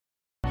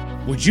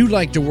Would you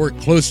like to work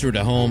closer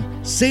to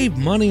home, save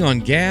money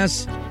on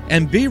gas,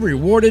 and be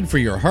rewarded for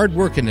your hard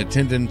work and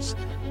attendance?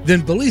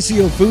 Then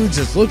Bellisio Foods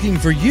is looking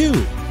for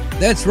you.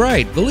 That's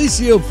right,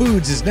 Bellisio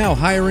Foods is now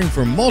hiring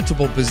for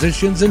multiple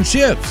positions and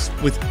shifts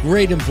with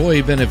great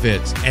employee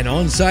benefits, an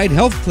on-site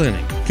health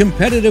clinic,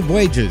 competitive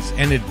wages,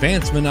 and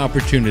advancement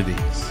opportunities.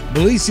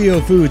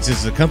 Bellisio Foods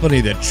is a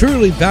company that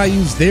truly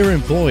values their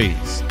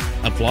employees.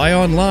 Apply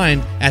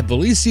online at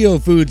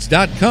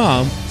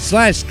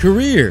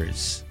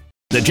BellisioFoods.com/careers.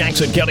 The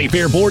Jackson County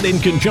Fair Board, in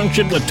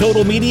conjunction with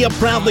Total Media,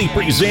 proudly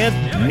present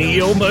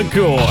Neil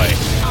McCoy.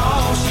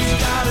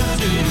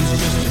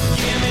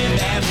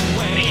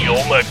 Neil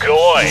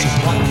McCoy.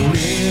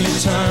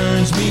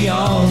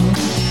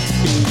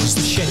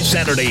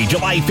 Saturday,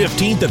 July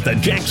 15th at the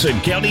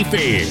Jackson County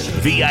Fair.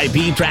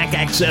 VIP track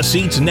access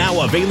seats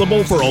now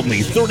available for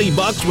only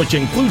 $30, which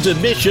includes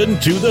admission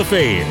to the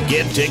fair.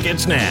 Get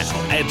tickets now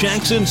at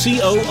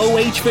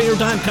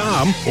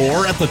JacksonCooHfair.com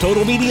or at the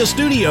Total Media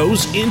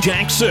Studios in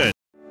Jackson.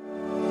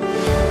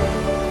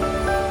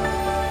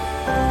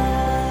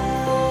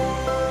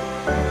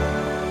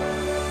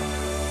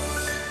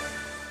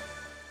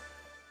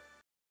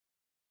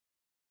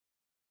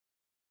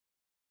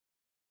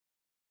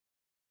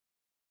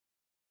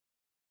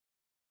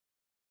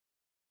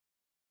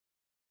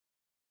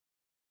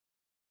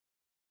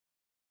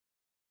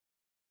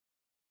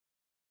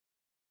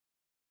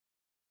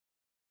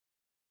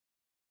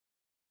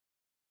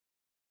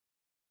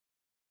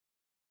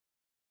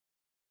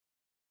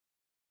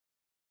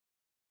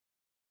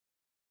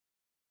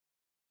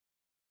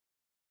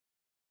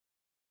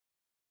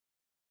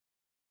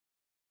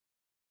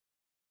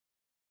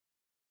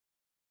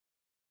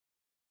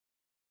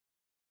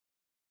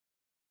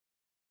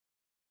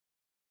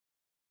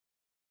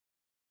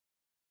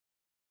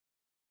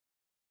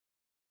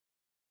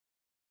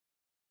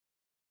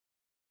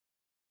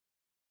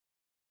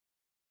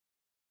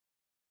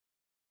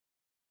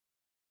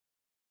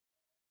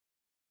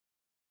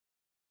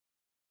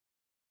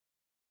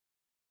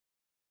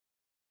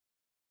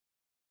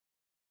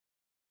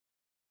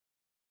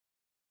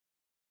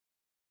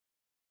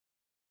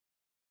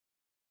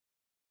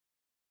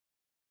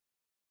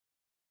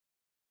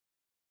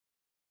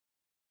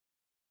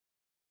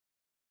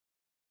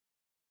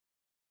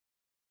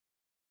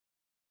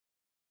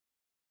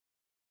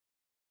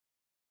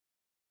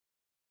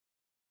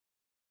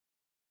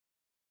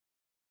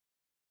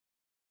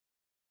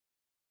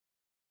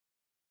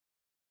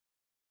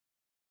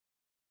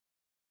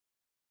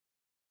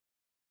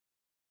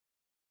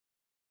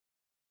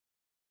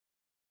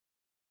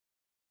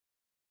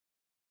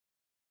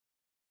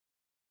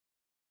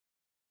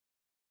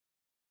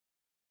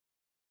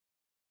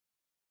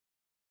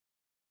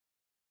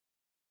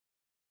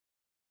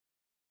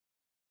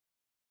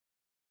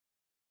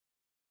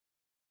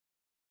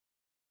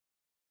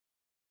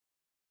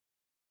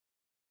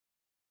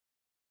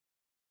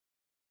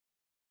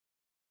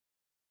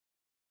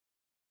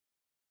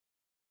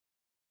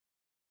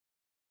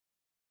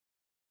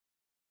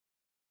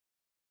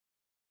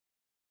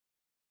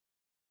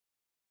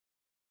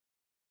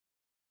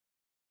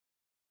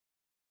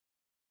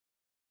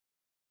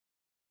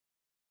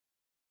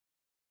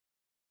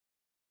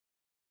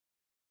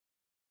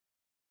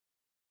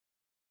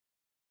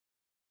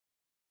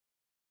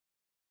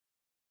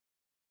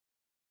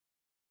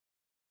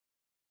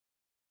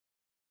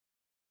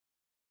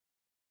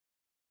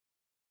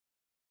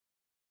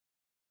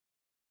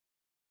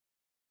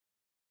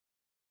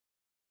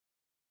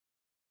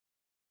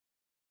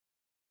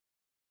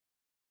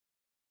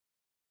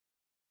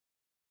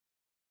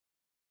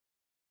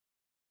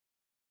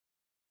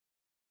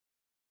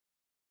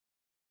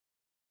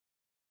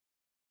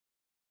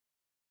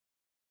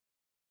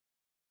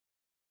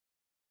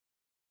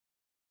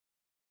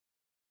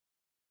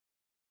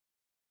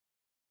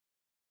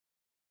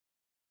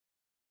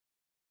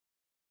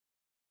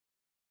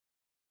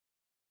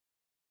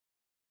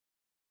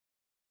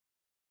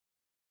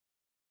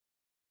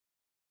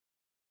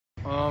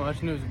 I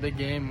just knew it was a big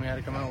game. We had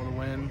to come out with a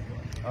win.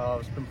 I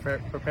was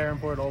preparing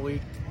for it all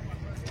week,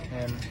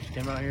 and just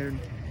came out here and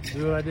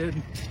do what I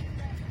did.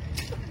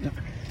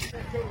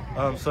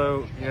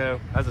 So,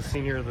 as a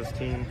senior of this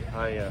team,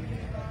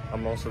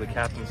 I'm also the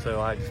captain, so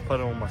I just put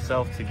it on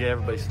myself to get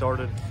everybody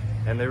started,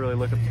 and they really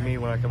look up to me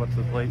when I come up to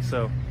the plate.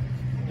 So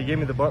he gave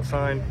me the bunt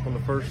sign on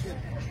the first,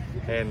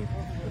 and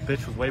the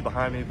pitch was way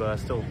behind me, but I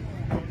still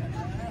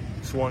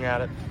swung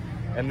at it.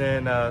 And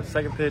then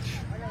second pitch,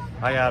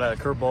 I got a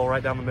curveball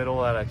right down the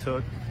middle that I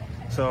took.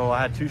 So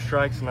I had 2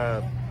 strikes, and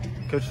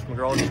Coach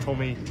McGraw just told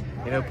me,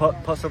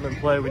 put something in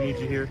play, we need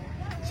you here.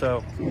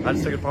 So I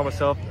just took it upon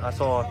myself. I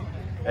saw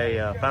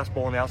a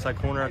fastball in the outside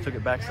corner. I took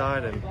it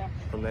backside, and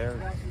from there,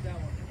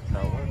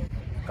 that went.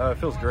 It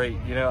feels great.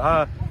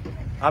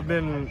 I've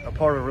been a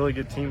part of really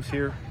good teams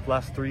here the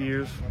last 3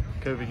 years,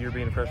 COVID year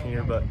being a freshman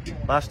year, but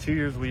last 2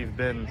 years we've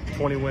been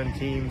 20-win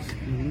teams,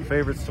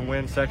 favorites to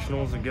win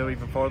sectionals and go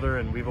even farther,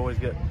 and we've always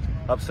get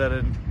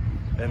upsetted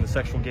in the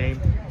sectional game.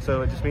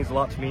 So it just means a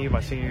lot to me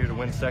my senior year to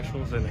win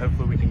sectionals, and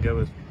hopefully we can go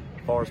as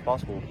far as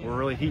possible. We're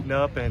really heating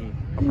up, and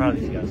I'm proud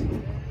of these guys.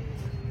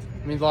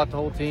 It means a lot to the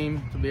whole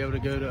team to be able to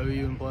go to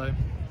OU and play.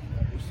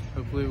 Just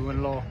hopefully we win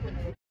it all.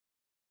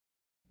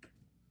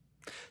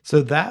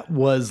 So that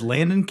was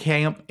Landon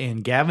Camp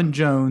and Gavin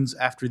Jones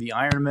after the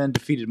Ironmen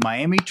defeated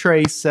Miami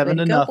Trace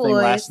 7-0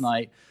 last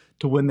night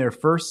to win their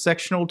first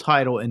sectional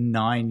title in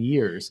 9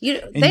 years.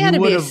 They had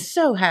to be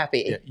so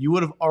happy. Yeah, you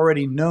would have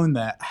already known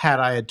that had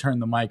I had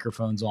turned the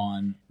microphones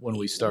on when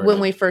we started. When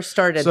we first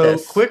started so,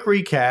 this. quick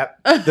recap.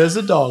 There's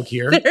a dog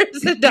here.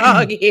 There's a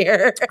dog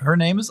here. Her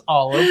name is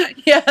Olive.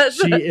 Yes.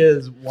 She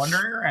is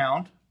wandering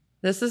around.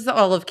 This is the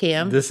Olive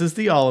Cam. This is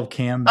the Olive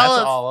Cam. That's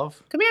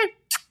Olive. Come here.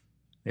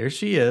 There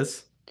she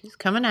is. She's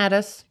coming at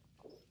us.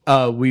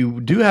 We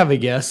do have a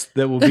guest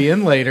that will be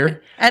in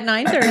later. At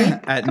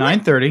 9:30. At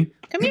 9:30.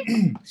 Come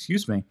here.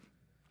 Excuse me.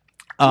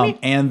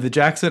 And the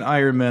Jackson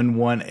Ironmen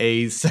won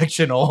a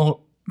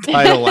sectional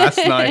title last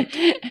night.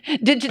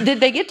 Did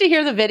they get to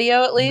hear the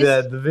video at least?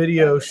 The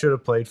video should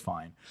have played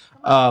fine.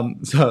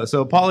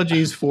 So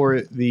apologies for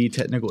the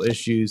technical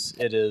issues.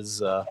 It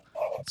is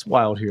it's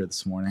wild here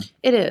this morning.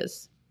 It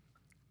is.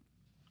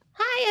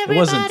 Hi, everybody. It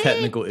wasn't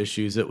technical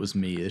issues. It was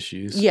me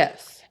issues.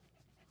 Yes.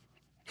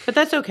 But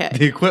that's okay.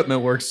 The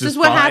equipment works just fine. This is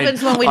what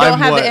happens when we don't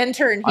have the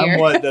intern here. I'm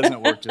what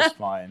doesn't work just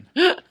fine.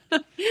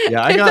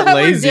 Yeah, I got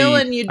lazy.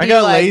 I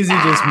got lazy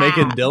just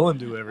making Dylan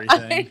do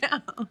everything.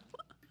 I know.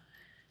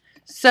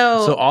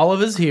 So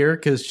Olive is here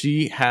because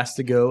she has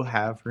to go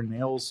have her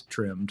nails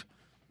trimmed.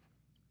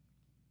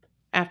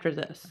 After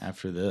this.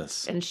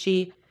 And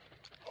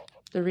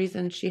the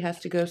reason she has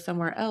to go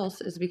somewhere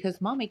else is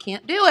because Mommy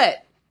can't do it.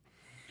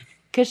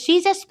 Because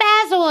she's a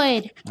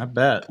spazoid. I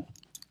bet.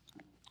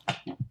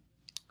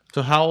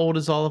 So how old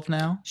is Olive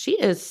now? She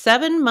is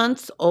 7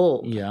 months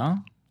old. Yeah?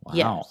 Wow.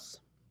 Yes.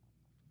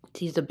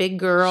 She's a big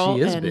girl.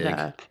 She is big.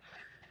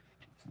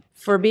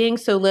 For being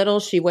so little,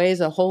 she weighs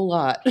a whole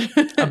lot.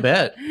 I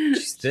bet.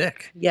 She's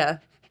thick. Yeah.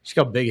 She's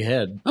got a big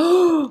head.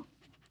 Did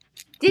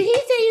he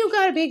say you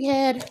got a big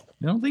head?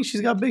 You don't think she's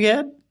got a big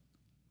head?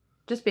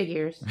 Just big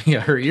ears.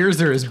 Yeah, her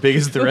ears are as big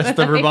as the rest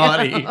of her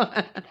body.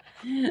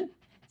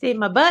 See,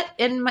 my butt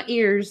and my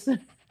ears.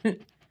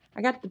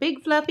 I got the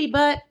big fluffy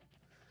butt.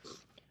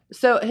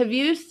 So have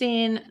you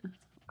seen,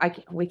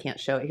 we can't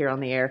show it here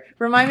on the air.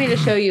 Remind me to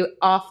show you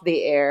off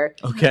the air.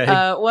 Okay.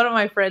 One of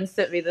my friends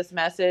sent me this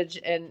message,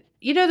 and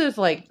you know those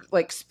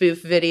like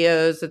spoof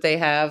videos that they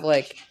have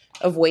like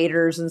of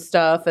waiters and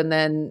stuff, and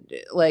then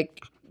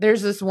like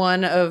there's this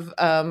one of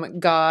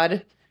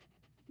God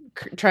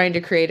trying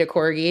to create a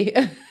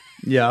corgi.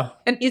 Yeah.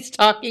 And he's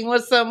talking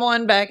with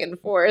someone back and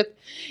forth,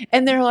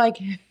 and they're like,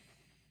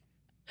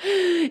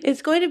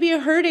 it's going to be a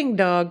herding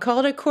dog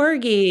called a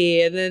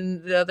corgi. And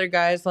then the other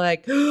guy's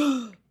like,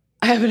 I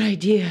have an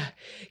idea.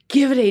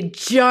 Give it a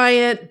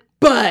giant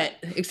butt.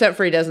 Except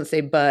for he doesn't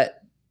say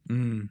butt.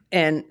 Mm.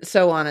 And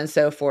so on and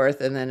so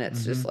forth. And then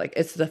it's just like,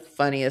 it's the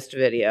funniest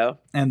video.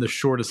 And the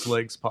shortest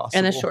legs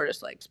possible.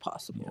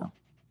 Yeah.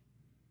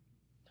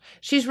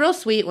 She's real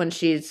sweet when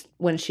she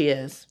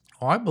is.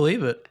 Oh, I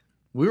believe it.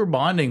 We were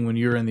bonding when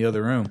you were in the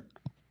other room.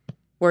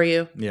 Were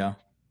you? Yeah.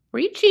 Were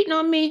you cheating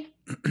on me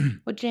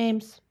with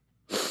James?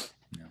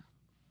 Yeah.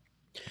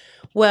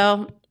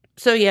 Well,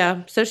 so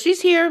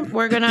she's here.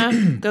 We're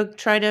gonna go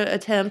try to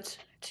attempt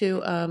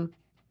to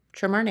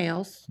trim our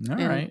nails. All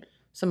right.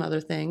 Some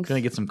other things.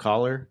 Gonna get some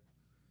collar.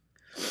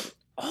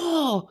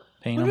 Oh,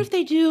 paint what them. if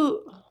they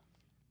do?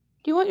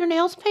 Do you want your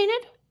nails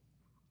painted?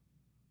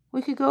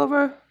 We could go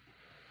over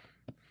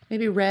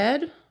maybe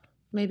red,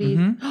 maybe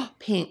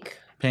pink.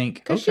 Pink.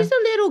 Because she's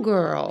a little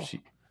girl.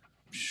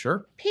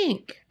 Sure.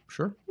 Pink.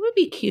 Sure. It would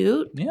be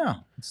cute. Yeah,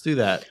 let's do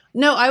that.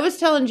 No, I was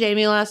telling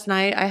Jamie last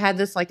night, I had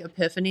this like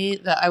epiphany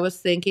that I was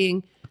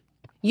thinking,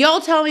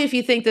 y'all tell me if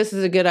you think this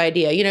is a good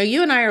idea. You know,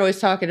 you and I are always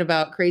talking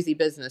about crazy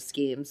business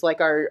schemes, like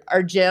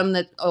our gym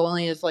that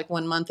only is like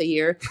 1 month a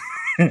year.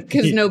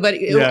 Because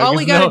all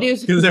we got to do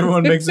is... Because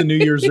everyone makes a New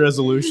Year's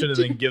resolution and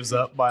then gives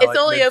up by it's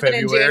only open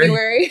in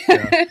January.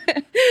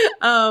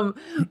 Yeah.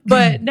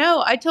 But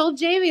no, I told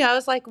Jamie, I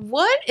was like,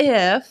 what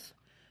if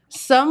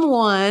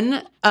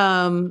someone...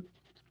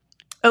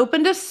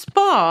 opened a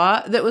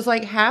spa that was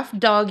like half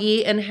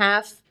doggy and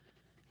half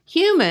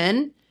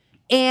human,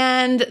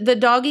 and the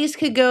doggies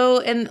could go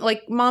and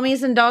like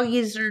mommies and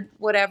doggies or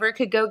whatever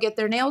could go get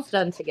their nails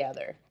done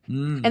together.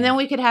 And then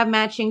we could have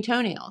matching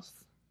toenails.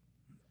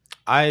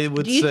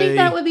 Do you think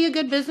that would be a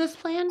good business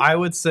plan? I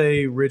would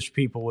say rich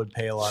people would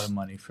pay a lot of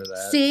money for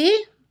that.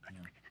 See?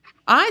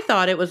 I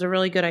thought it was a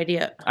really good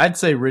idea. I'd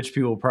say rich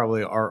people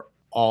probably are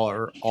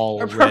already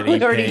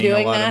paying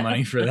doing a lot that. of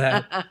money for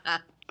that.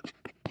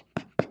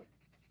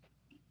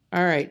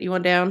 All right, you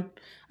want down?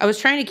 I was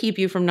trying to keep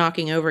you from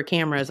knocking over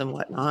cameras and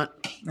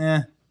whatnot.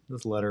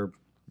 Just let her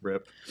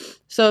rip.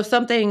 So if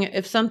something,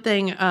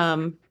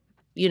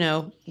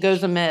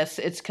 goes amiss,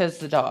 it's because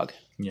the dog.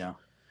 Yeah.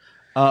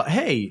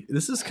 Hey,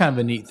 this is kind of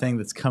a neat thing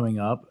that's coming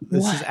up.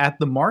 This is at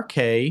the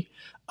Marquee,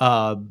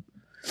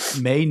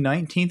 May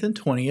 19th and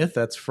 20th.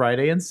 That's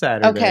Friday and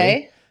Saturday.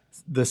 Okay.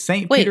 The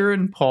St. Peter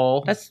and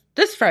Paul. That's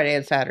this Friday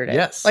and Saturday.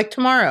 Yes. Like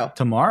tomorrow.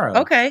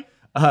 Tomorrow. Okay.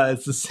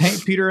 It's the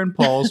St. Peter and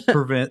Paul's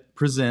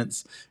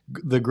presents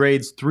the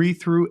grades 3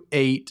 through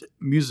 8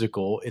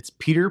 musical. It's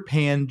Peter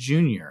Pan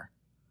Jr.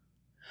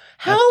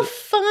 How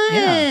fun!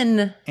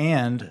 Yeah.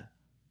 And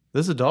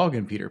there's a dog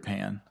in Peter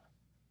Pan.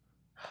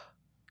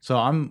 So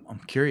I'm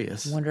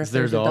curious. I wonder if is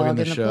there a dog in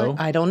the show?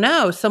 I don't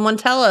know. Someone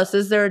tell us.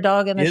 Is there a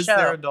dog in the show? Is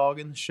there a dog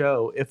in the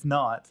show? If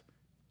not,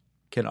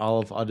 can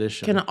Olive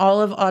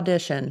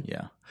audition?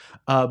 Yeah.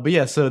 But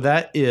yeah, so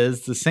that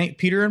is the St.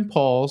 Peter and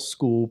Paul's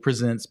School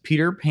presents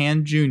Peter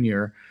Pan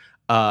Jr.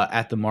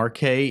 At the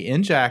Marquee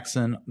in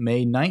Jackson,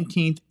 May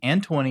 19th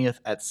and 20th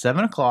at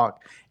 7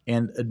 o'clock.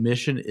 And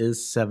admission is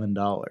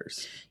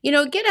 $7.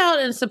 Get out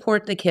and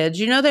support the kids.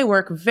 They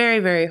work very,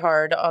 very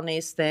hard on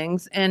these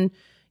things. And,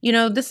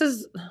 this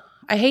is,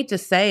 I hate to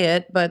say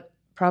it, but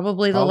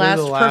probably the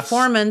last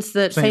performance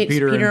that St.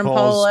 Peter and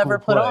Paul will ever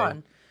put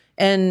on.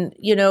 And,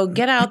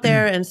 get out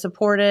there and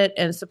support it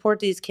and support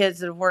these kids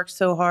that have worked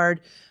so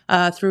hard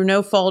through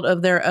no fault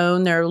of their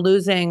own. They're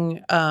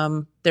losing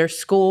their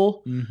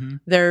school,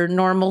 their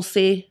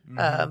normalcy.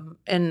 And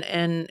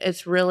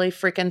it's really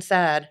freaking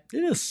sad.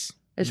 It is.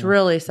 It's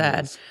really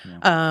sad.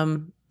 Yeah.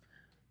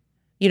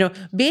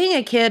 Being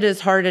a kid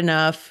is hard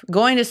enough.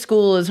 Going to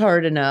school is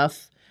hard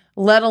enough,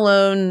 let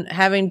alone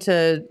having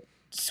to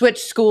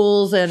switch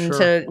schools and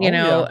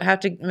have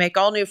to make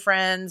all new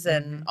friends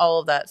and all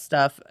of that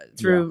stuff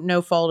through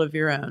no fault of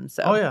your own.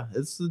 So,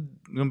 it's going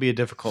to be a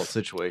difficult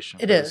situation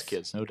for those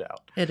kids, no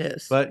doubt. It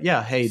is. But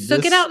yeah, hey. So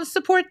get out and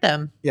support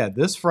them. Yeah,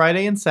 this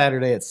Friday and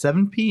Saturday at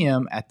 7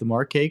 p.m. at the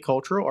Marquee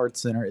Cultural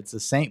Arts Center. It's the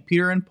St.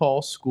 Peter and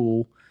Paul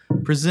School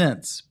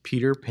presents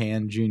Peter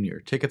Pan Jr.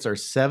 Tickets are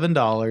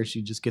 $7.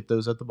 You just get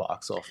those at the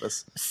box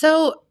office.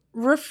 So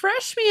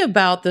refresh me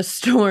about the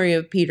story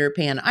of Peter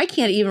Pan. I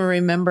can't even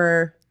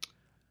remember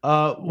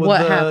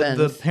what happens.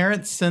 The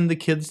parents send the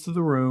kids to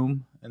the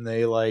room and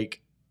they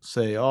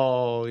say,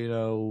 oh,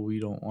 we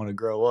don't want to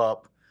grow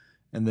up.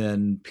 And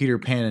then Peter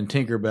Pan and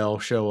Tinkerbell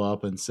show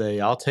up and say,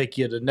 I'll take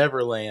you to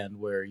Neverland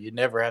where you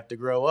never have to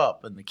grow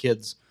up. And the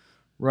kids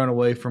run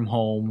away from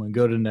home and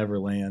go to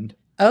Neverland.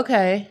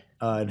 Okay.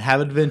 And have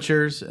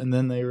adventures, and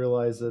then they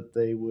realize that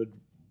they would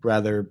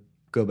rather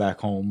go back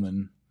home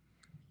and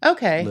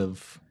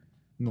live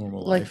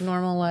normal life. Like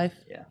normal life?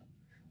 Yeah.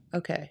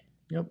 Okay.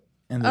 Yep.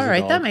 And all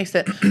right, that makes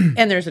it.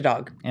 And there's a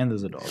dog.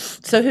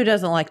 So who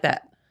doesn't like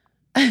that?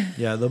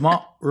 Yeah.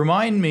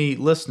 Remind me,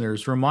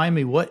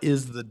 what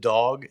is the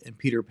dog in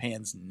Peter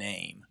Pan's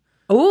name?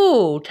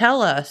 Ooh,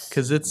 tell us.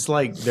 Because it's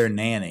like their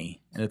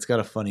nanny, and it's got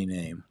a funny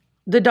name.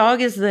 The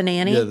dog is the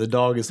nanny? Yeah, the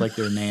dog is like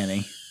their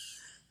nanny.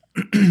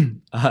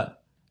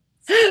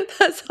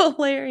 That's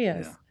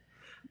hilarious. Yeah.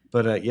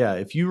 But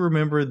if you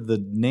remember the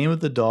name of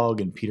the dog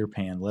in Peter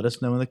Pan, let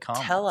us know in the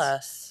comments. Tell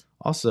us.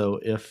 Also,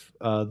 if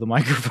the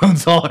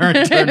microphones all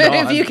aren't turned on.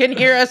 If you can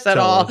hear us at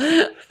all.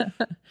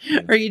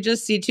 Or you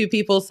just see two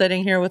people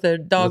sitting here with a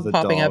dog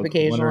popping up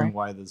occasionally. Wondering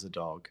why there's a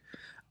dog.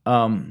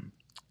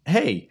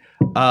 Hey,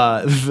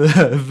 our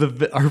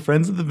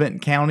friends at the Benton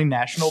County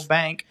National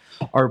Bank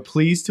are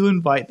pleased to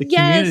invite the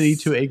community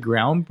to a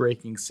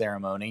groundbreaking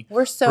ceremony.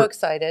 We're so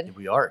excited.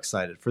 We are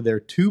excited for their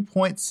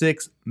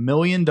 $2.6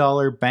 million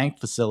bank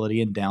facility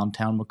in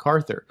downtown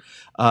MacArthur.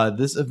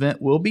 This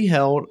event will be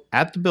held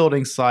at the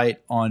building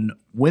site on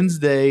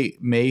Wednesday,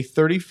 May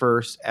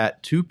 31st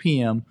at 2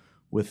 p.m.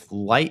 with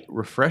light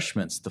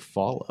refreshments to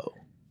follow.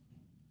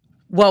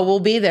 Well, we'll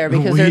be there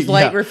because there's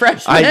light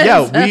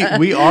refreshments.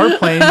 We are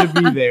planning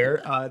to be there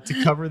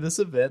to cover this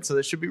event, so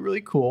that should be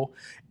really cool.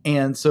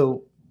 And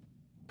so,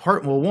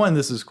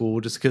 this is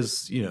cool just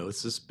because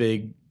it's this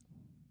big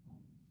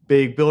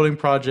building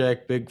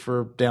project, big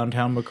for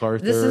downtown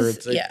MacArthur.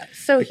 This is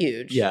so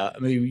huge. Yeah, I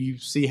mean, you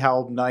see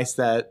how nice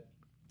that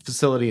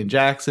facility in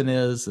Jackson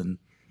is, and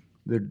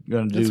they're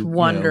going to do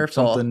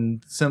wonderful.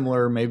 Something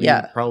similar, maybe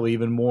probably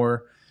even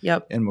more.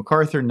 In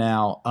MacArthur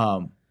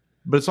now.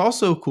 But it's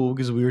also cool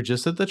because we were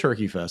just at the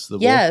Turkey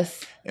Festival.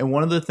 Yes. And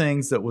one of the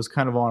things that was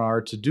kind of on our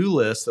to-do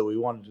list that we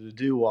wanted to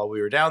do while we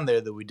were down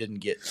there that we didn't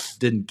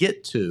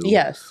get to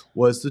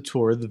was the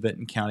tour of the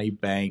Benton County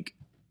Bank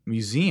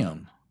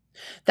Museum.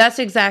 That's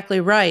exactly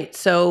right.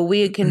 So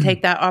we can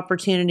take that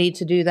opportunity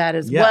to do that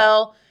as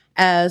well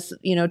as,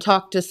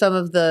 talk to some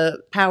of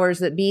the powers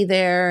that be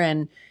there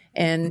and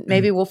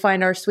maybe we'll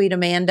find our sweet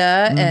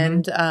Amanda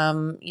and,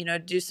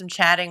 do some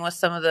chatting with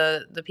some of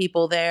the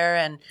people there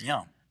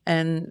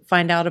and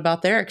find out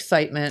about their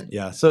excitement.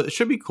 Yeah, so it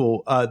should be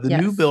cool. The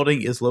new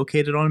building is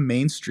located on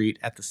Main Street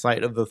at the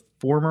site of the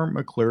former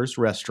McClure's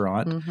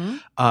restaurant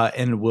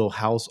and will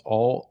house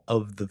all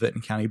of the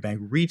Benton County Bank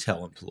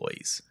retail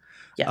employees.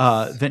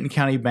 Yes. Benton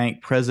County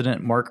Bank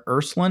President Mark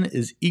Ursuline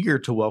is eager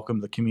to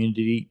welcome the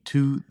community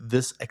to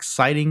this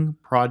exciting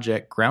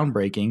project,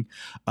 groundbreaking.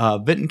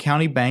 Benton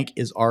County Bank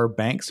is our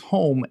bank's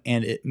home,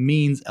 and it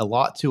means a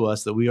lot to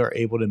us that we are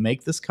able to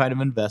make this kind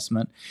of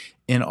investment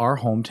in our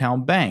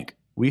hometown bank.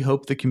 We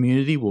hope the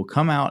community will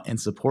come out and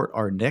support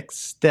our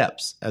next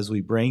steps as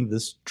we bring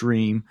this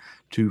dream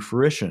to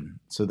fruition.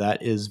 So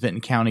that is Benton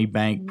County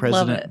Bank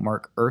President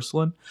Mark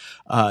Ursuline.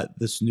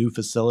 This new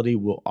facility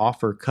will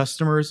offer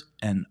customers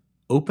an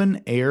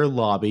open-air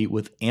lobby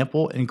with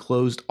ample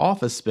enclosed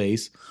office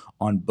space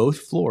on both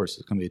floors.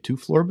 It's going to be a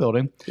 2-floor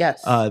building.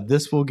 Yes.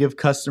 This will give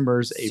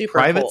customers a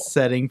private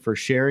setting for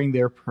sharing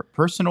their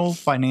personal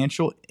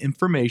financial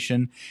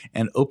information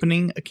and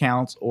opening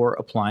accounts or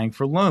applying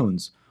for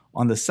loans.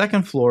 On the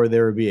second floor,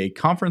 there will be a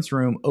conference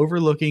room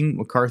overlooking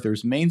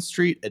MacArthur's Main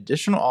Street,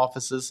 additional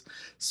offices,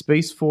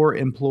 space for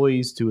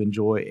employees to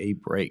enjoy a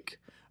break.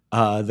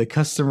 The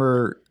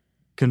customer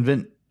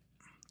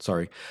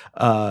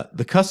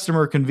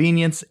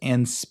convenience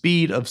and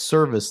speed of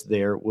service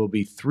there will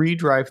be 3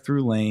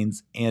 drive-through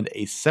lanes and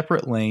a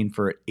separate lane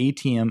for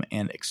ATM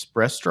and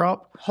express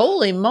drop.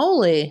 Holy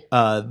moly.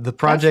 The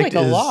project is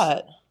a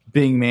lot.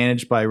 Being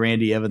managed by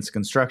Randy Evans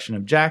Construction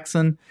of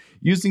Jackson,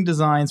 using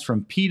designs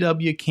from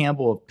P.W.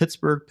 Campbell of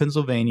Pittsburgh,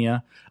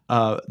 Pennsylvania.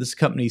 This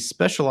company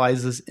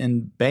specializes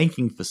in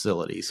banking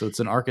facilities. So it's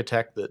an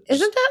architect that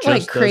Isn't that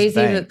like crazy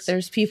that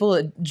there's people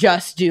that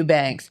just do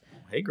banks?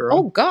 Hey, girl.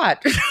 Oh, God.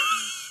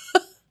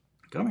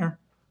 Come here.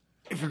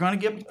 If you're going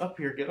to get up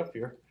here, get up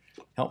here.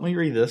 Help me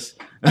read this.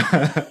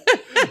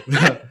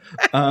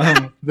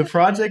 The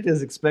project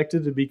is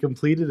expected to be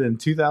completed in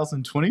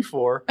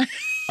 2024.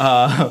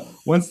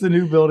 Once the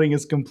new building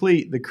is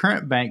complete, the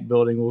current bank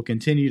building will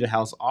continue to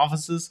house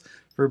offices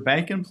for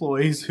bank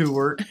employees who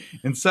work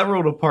in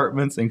several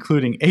departments,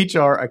 including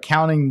HR,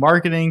 accounting,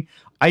 marketing,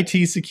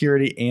 IT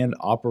security, and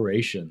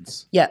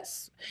operations.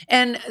 Yes.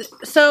 And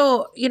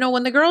so,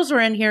 when the girls were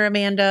in here,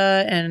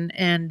 Amanda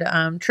and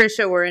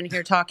Trisha were in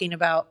here talking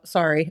about,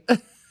 sorry,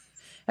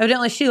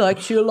 evidently she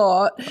likes you a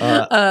lot.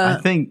 I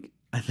think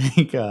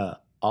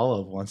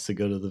Olive wants to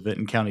go to the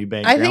Vinton County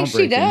Bank. I think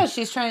she does.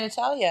 She's trying to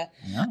tell you.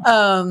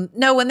 Yeah.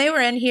 No, when they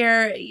were in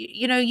here,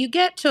 you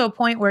get to a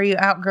point where you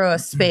outgrow a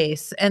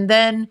space, and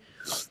then,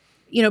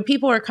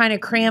 people are kind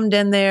of crammed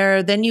in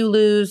there. Then you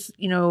lose,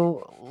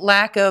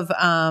 lack of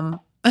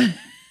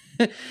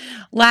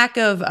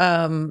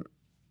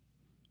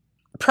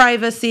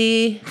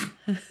privacy.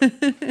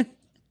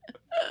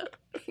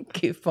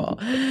 Goofball.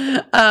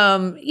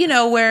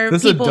 Where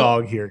there's a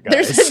dog here, guys.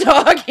 There's a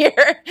dog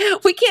here.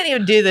 We can't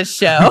even do this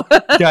show.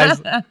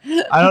 Guys,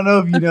 I don't know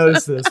if you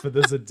noticed this, but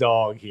there's a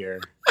dog here.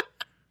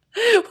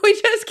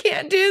 We just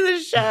can't do the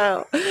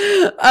show.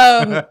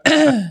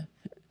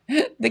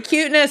 The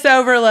cuteness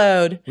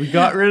overload. We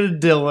got rid of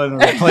Dylan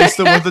and replaced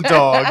him with a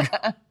dog.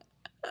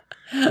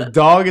 The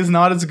dog is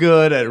not as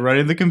good at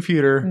running the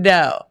computer.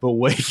 No. But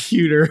way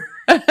cuter.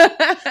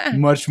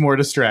 Much more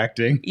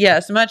distracting.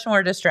 Yes, much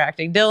more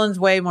distracting. Dylan's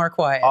way more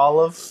quiet.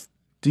 Olive,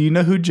 do you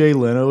know who Jay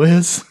Leno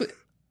is?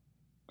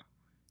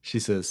 She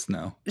says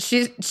no.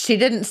 She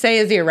didn't say,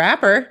 is he a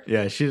rapper?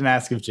 Yeah, she didn't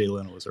ask if Jay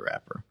Leno was a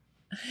rapper.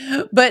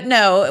 But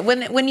no,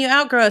 when you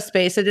outgrow a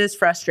space, it is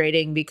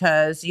frustrating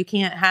because you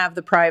can't have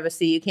the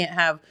privacy. You can't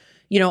have,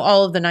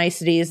 all of the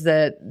niceties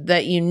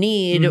that you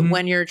need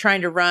when you're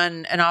trying to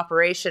run an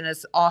operation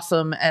as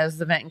awesome as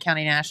the Vinton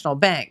County National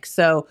Bank.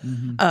 So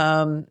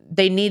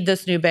they need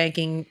this new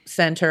banking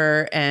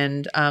center,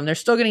 and they're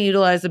still going to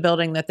utilize the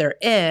building that they're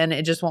in.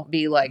 It just won't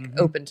be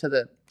open to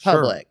the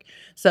public. Sure.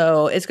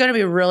 So it's going to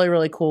be really,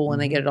 really cool when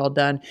they get it all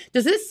done.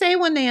 Does this say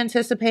when they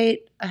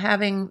anticipate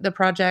having the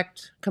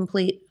project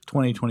complete?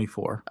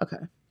 2024. Okay.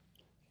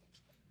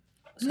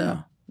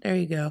 So there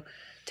you go.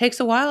 Takes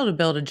a while to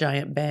build a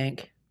giant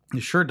bank.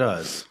 It sure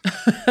does.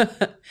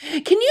 Can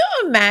you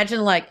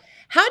imagine,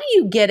 how do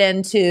you get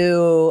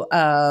into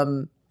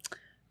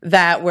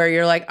that where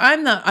you're like,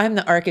 I'm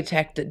the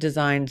architect that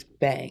designs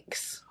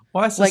banks?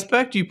 Well, I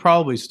suspect you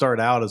probably start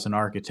out as an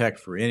architect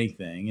for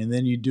anything, and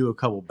then you do a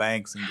couple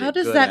banks. And how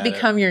does that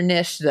become your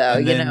niche, though?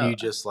 And then you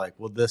just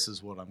this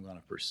is what I'm going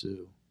to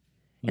pursue.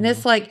 And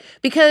it's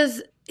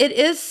because it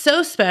is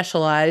so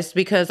specialized,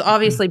 because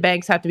obviously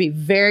banks have to be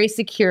very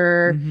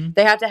secure.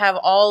 They have to have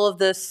all of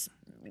this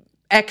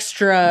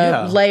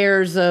extra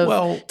layers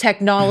of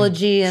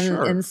technology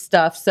and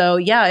stuff. So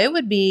yeah, it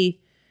would be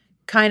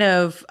kind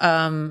of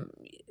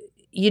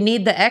you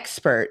need the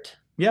expert.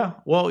 Yeah,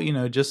 well,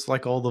 just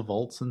like all the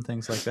vaults and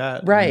things like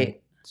that.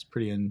 Right. It's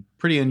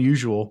pretty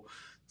unusual.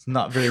 It's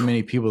not very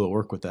many people that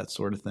work with that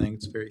sort of thing.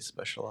 It's very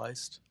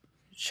specialized.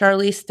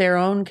 Charlize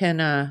Theron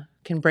can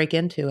break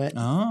into it.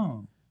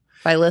 Oh.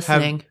 By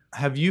listening.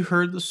 Have you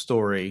heard the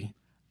story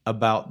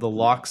about the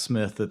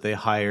locksmith that they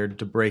hired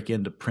to break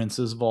into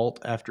Prince's vault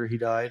after he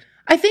died?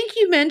 I think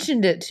you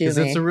mentioned it to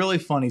me. It's a really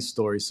funny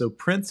story. So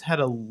Prince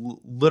had a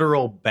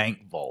literal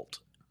bank vault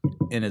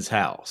in his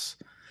house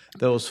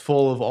that was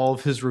full of all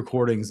of his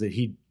recordings that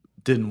he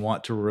didn't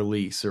want to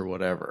release or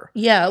whatever.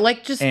 Yeah,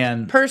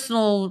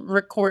 personal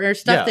record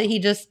stuff that he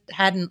just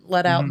hadn't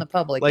let out in the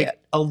public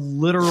yet. A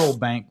literal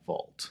bank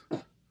vault.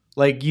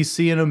 Like you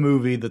see in a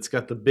movie that's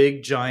got the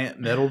big giant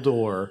metal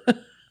door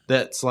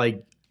that's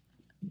like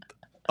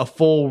a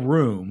full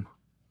room.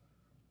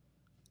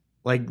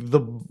 Like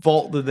the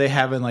vault that they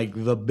have in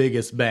the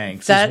biggest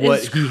banks is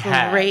what he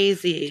had.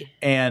 Crazy.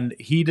 And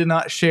he did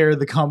not share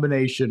the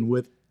combination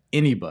with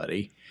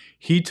anybody.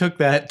 He took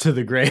that to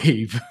the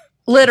grave.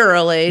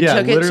 Literally,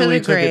 took it to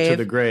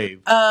the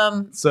grave.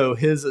 So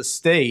his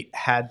estate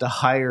had to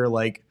hire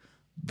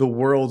the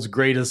world's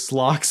greatest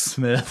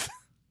locksmith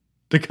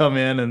to come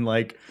in and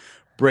like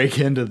break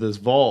into this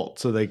vault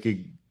so they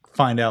could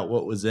find out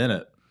what was in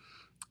it.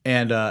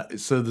 And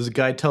so this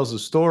guy tells a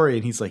story,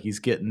 and he's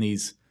getting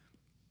these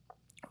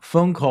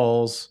phone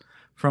calls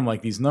from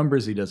like these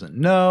numbers he doesn't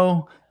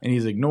know, and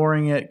he's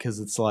ignoring it because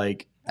it's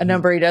like a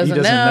number he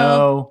doesn't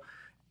know.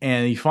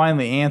 And he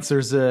finally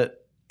answers it,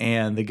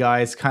 and the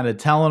guy's kind of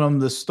telling him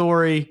the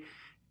story,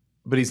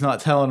 but he's not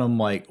telling him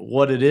like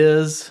what it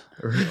is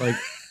or like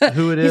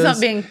who it is. He's not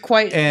being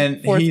quite and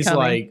he's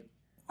like,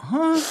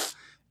 huh?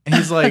 And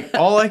he's like,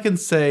 all I can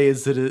say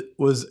is that it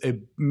was a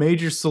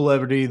major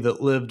celebrity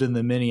that lived in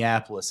the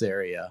Minneapolis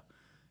area.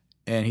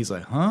 And he's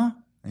like, huh?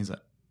 And he's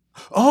like,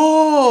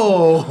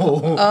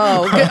 oh.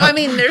 I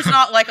mean, there's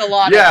not like a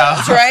lot of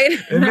those, right?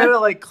 And then it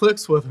like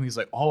clicks with him. He's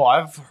like, oh,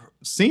 I've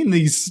seen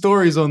these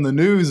stories on the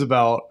news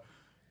about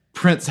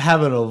Prince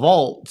having a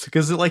vault,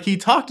 because like he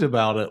talked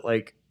about it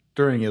like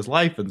during his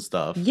life and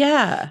stuff.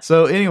 Yeah.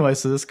 So anyway,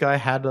 so this guy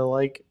had to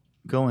like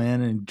go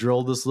in and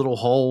drill this little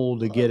hole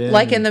to get in.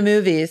 Like in the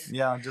movies.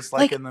 Yeah, just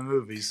like in the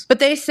movies. But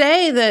they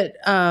say that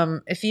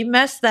if you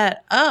mess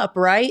that up,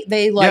 right,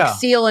 they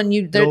seal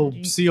and they'll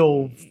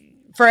seal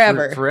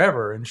forever.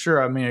 Forever. And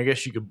sure, I mean, I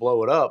guess you could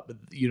blow it up, but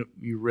you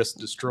risk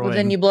destroying. Well,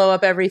 then you blow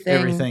up everything.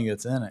 Everything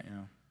that's in it,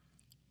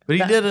 But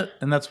he did it,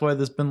 and that's why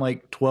there's been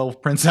like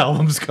 12 Prince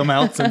albums come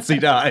out since he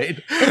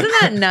died. Isn't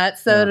that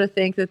nuts, though, to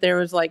think that there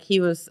was like he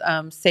was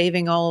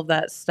saving all of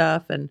that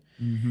stuff? And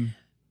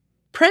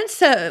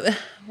Prince,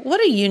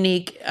 what a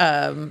unique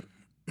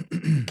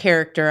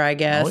character, I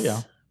guess. Oh,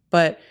 yeah.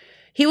 But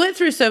he went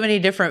through so many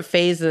different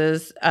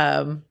phases.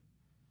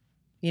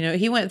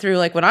 He went through,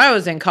 like when I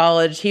was in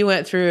college, he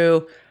went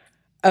through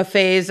a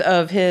phase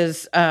of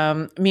his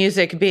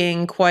music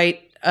being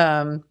quite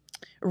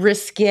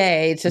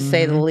risque, to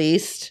say the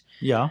least.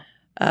 Yeah.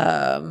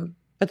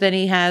 But then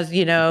he has,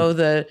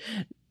 the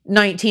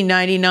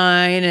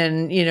 1999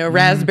 and,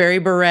 Raspberry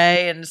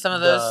Beret and some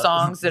of those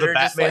songs that are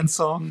just Batman like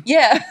song.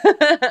 Yeah.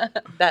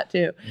 That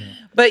too. Yeah.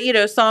 But,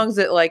 songs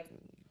that like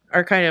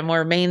are kind of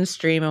more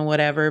mainstream and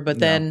whatever. But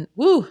then,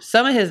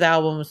 some of his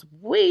albums,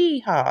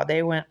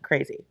 they went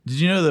crazy. Did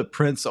you know that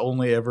Prince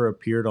only ever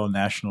appeared on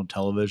national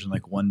television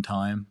like one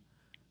time?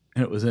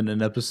 And it was in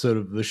an episode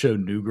of the show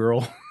New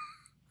Girl.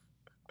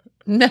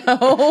 No,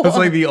 it's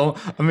like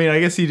I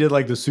guess he did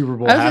like the Super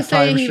Bowl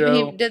halftime show.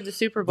 He did the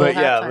Super Bowl, but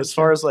as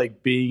far as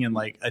like being in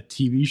like a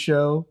TV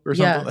show or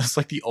something, that's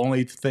like the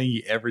only thing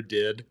he ever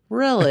did.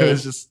 Really, it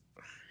was just.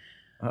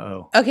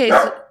 Okay.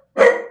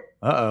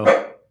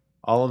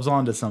 Olive's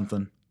onto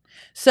something.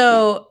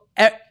 So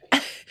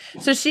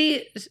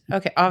she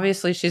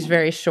obviously she's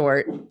very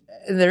short.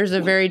 There's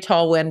a very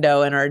tall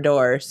window in our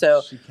door,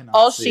 so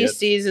all she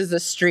sees is a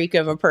streak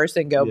of a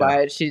person go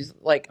by, and she's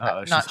like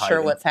not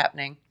sure what's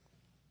happening.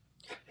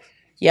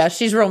 Yeah,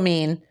 she's real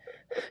mean.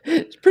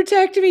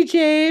 Protect me,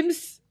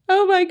 James.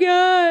 Oh my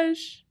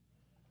gosh.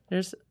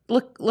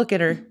 Look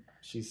at her.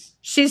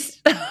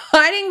 She's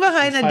hiding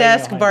behind the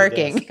desk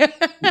barking.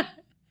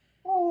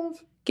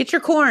 Olive. Get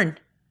your corn.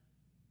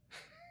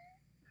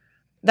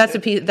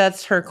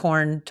 That's her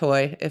corn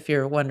toy, if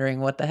you're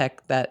wondering what the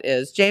heck that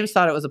is. James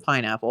thought it was a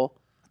pineapple.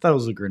 I thought it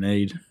was a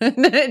grenade.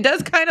 It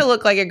does kind of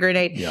look like a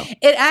grenade. Yeah.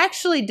 It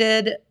actually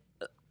did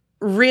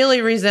really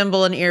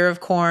resemble an ear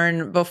of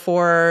corn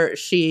before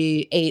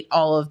she ate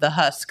all of the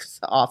husks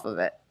off of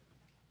it.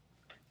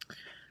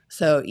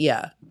 So,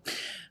 yeah.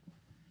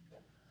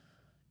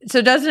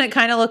 So doesn't it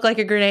kind of look like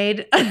a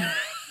grenade?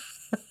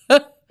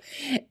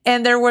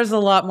 And there was a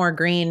lot more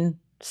green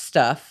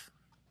stuff.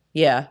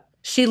 Yeah.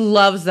 She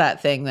loves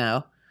that thing,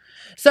 though.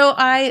 So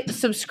I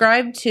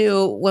subscribed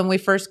to when we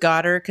first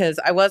got her, because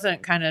I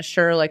wasn't kind of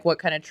sure like what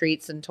kind of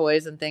treats and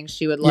toys and things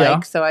she would like. Yeah.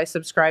 So I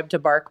subscribed to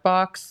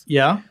BarkBox.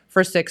 Yeah.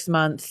 For 6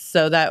 months.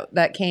 So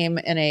that came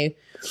in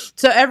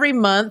so every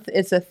month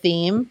it's a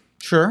theme.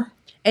 Sure.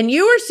 And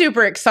you were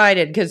super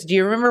excited because do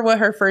you remember what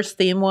her first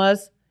theme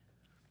was?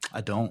 I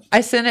don't.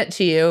 I sent it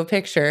to you, a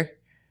picture.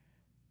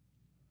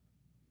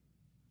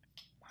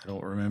 I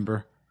don't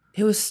remember.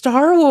 It was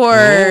Star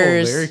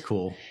Wars. Oh, very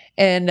cool.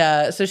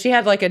 And so she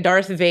had like a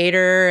Darth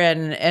Vader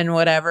and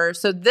whatever.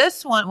 So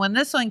when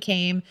this one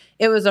came,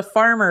 it was a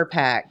farmer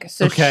pack.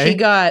 So she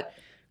got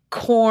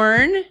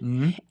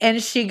corn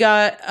and she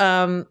got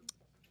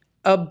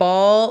a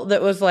ball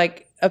that was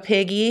like a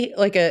piggy,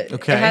 like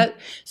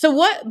so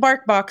what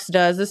BarkBox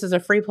does, this is a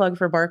free plug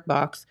for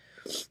BarkBox.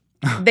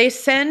 They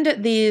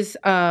send these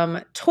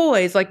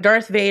toys like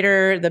Darth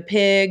Vader, the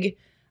pig,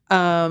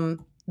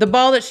 the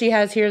ball that she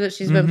has here that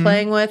she's been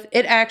playing with,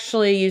 it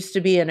actually used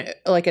to be an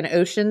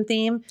ocean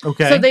theme.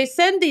 Okay. So they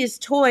send these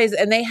toys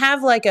and they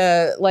have like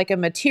a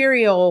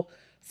material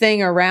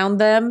thing around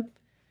them.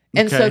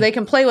 And so they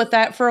can play with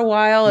that for a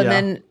while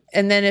and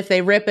then if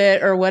they rip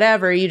it or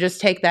whatever, you just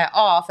take that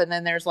off and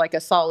then there's like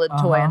a solid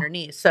toy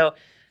underneath. So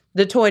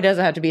the toy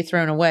doesn't have to be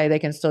thrown away. They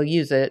can still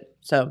use it.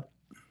 So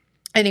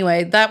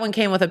anyway, that one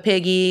came with a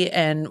piggy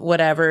and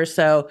whatever.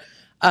 So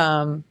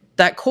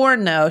that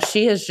corn though,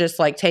 she has just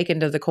like taken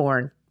to the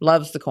corn.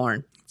 Loves the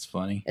corn. It's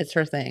funny. It's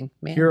her thing,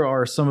 man. Here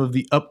are some of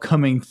the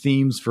upcoming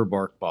themes for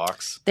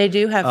BarkBox. They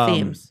do have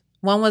themes.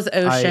 One was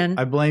ocean.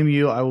 I blame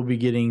you. I will be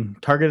getting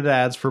targeted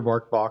ads for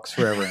BarkBox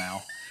forever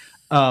now.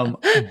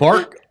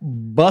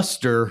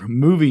 Barkbuster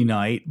movie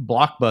night,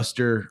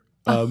 Blockbuster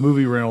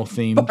movie rental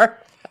theme.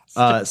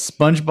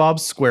 SpongeBob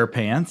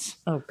SquarePants.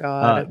 Oh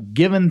God.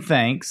 Given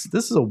Thanks.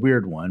 This is a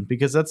weird one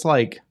because that's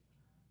like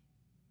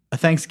a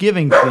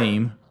Thanksgiving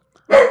theme,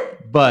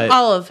 but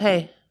Olive.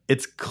 Hey.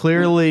 It's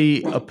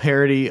clearly a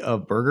parody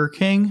of Burger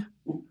King.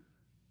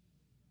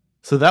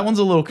 So that one's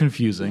a little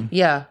confusing.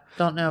 Yeah,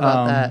 don't know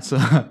about that.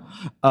 So,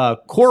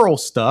 Coral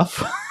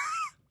Stuff.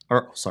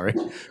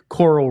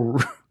 Coral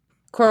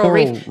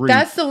Reef.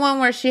 That's the one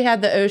where she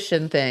had the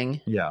ocean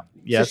thing. Yeah.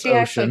 So she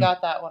actually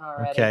got that one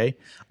already. Okay.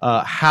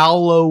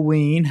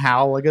 Halloween,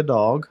 Howl Like a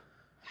Dog.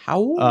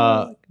 Howl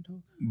like a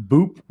dog.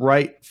 Boop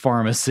Right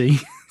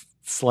Pharmacy.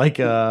 It's like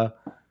a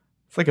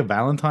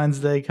Valentine's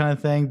Day kind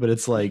of thing, but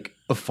it's like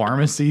a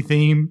pharmacy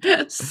theme.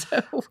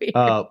 So weird.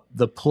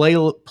 The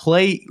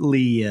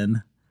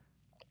Playlian.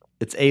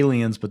 It's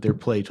aliens, but they're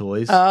play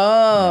toys.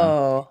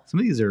 Oh. Some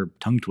of these are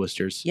tongue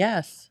twisters.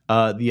 Yes.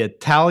 The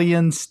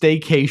Italian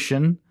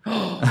Staycation.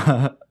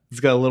 It's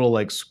got a little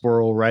like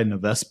squirrel riding a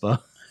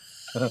Vespa.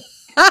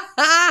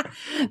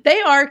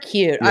 They are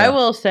cute, I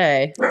will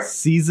say.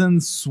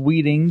 Seasoned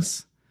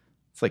Sweetings.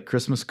 It's like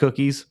Christmas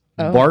cookies.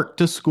 Oh. Bark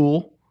to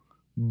School.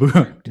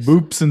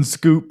 Boops and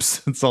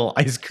Scoops. It's all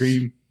ice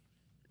cream.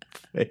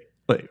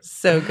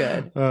 So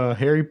good.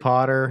 Harry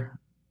Potter.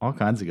 All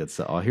kinds of good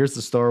stuff. Oh, here's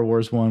the Star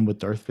Wars one with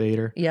Darth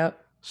Vader.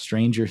 Yep.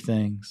 Stranger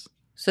Things.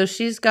 So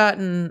she's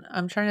gotten,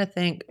 I'm trying to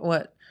think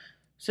what.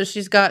 So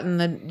she's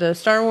gotten the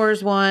Star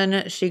Wars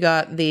one. She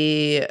got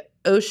the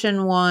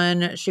ocean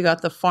one. She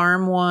got the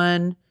farm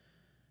one.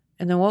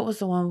 And then what was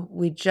the one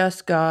we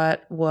just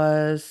got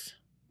was,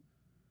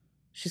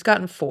 she's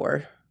gotten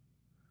 4.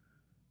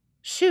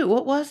 Shoot,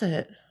 what was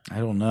it? I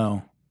don't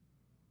know.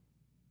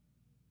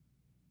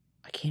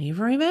 I can't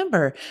even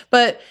remember.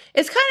 But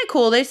it's kind of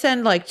cool. They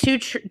send like two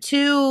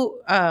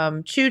chew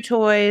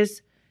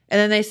toys, and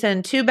then they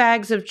send 2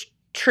 bags of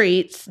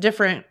treats,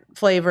 different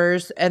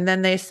flavors, and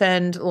then they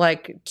send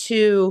like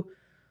 2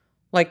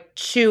 like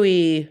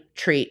chewy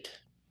treat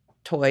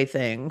toy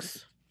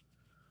things.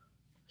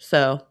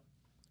 So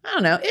I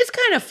don't know. It's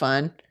kind of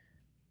fun.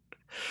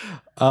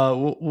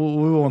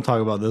 We won't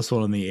talk about this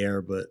one on the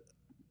air, but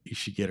you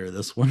should get her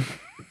this one.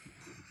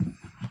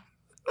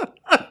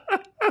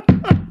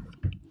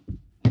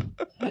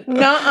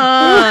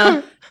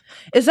 Nuh-uh.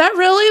 Is that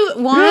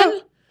really one? Yeah.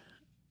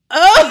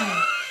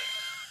 Oh.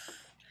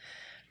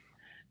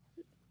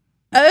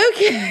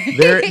 Okay.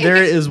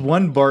 There is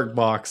one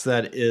BarkBox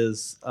that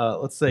is,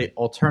 let's say,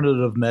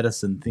 alternative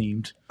medicine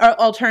themed.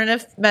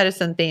 Alternative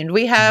medicine themed.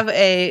 We have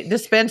a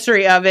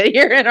dispensary of it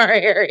here in our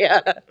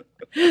area.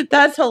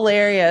 That's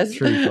hilarious. It's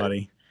pretty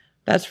funny.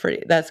 That's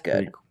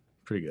good.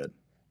 Pretty good.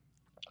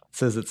 It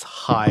says it's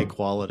high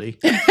quality.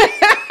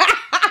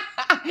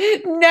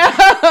 No.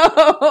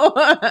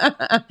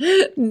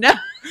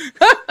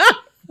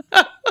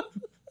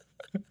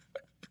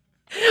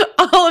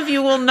 All of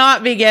you will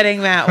not be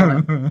getting that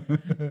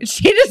one.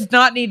 She does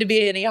not need to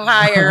be any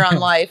higher on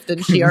life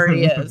than she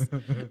already is.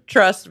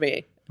 Trust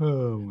me.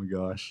 Oh my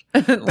gosh.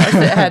 Unless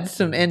it had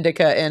some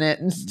indica in it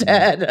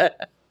instead.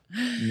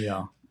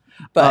 Yeah.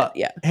 But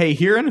yeah. Hey,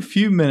 here in a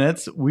few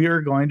minutes, we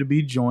are going to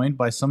be joined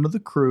by some of the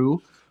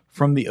crew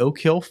from the Oak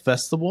Hill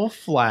Festival of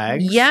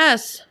Flags.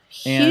 Yes.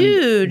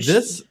 Huge. And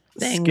this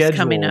things schedule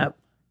coming up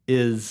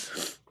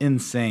is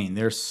insane.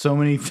 There's so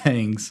many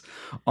things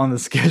on the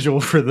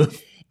schedule for the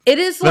It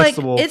is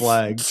Festival like of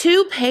Flags. It's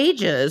 2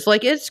 pages.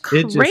 Like it's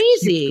crazy. It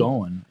just keeps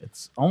going.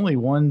 It's only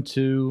 1,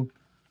 2,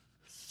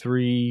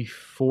 3,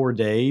 4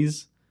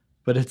 days,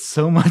 but it's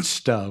so much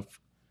stuff.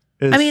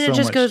 It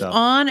just goes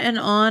on and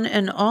on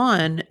and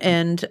on.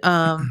 And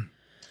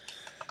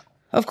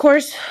of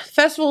course,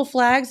 Festival of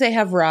Flags, they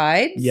have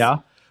rides. Yeah.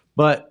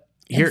 But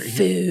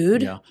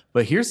food. Yeah.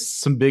 But here's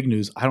some big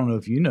news. I don't know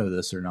if you know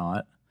this or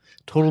not.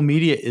 Total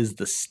Media is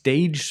the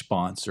stage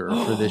sponsor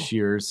for this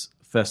year's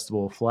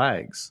Festival of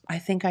Flags. I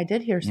think I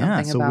did hear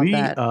something about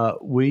that.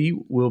 We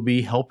will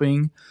be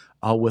helping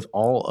with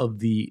all of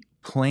the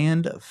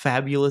planned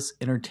fabulous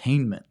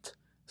entertainment.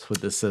 That's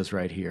what this says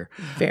right here.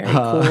 Very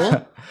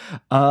cool.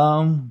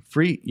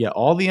 Free. Yeah,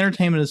 all the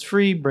entertainment is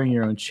free. Bring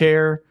your own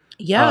chair.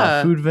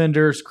 Yeah. Food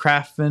vendors,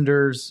 craft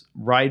vendors,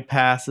 ride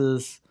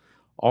passes,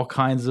 all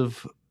kinds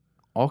of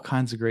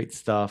great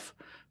stuff.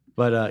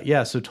 But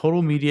so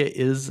Total Media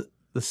is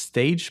the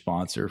stage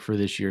sponsor for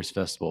this year's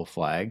Festival of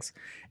Flags.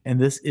 And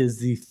this is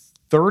the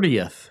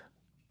 30th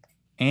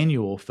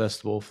annual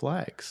Festival of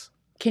Flags.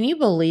 Can you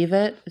believe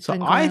it? So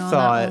I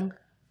thought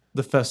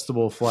the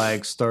Festival of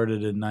Flags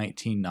started in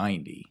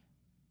 1990,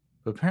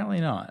 but apparently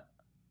not.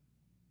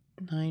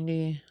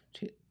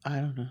 92, I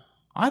don't know.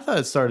 I thought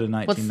it started in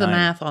 1990. What's the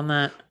math on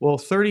that? Well,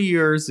 30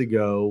 years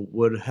ago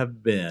would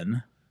have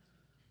been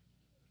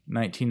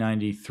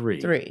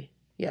 1993. 3,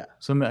 yeah.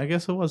 So I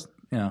guess it was,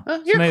 you're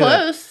so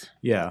close.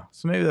 Yeah.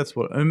 So maybe that's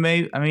what,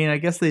 I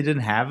guess they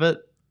didn't have it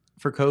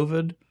for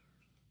COVID.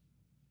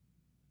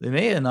 They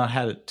may have not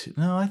had it.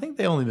 No, I think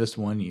they only missed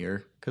 1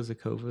 year because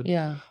of COVID.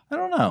 Yeah. I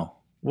don't know.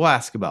 We'll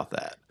ask about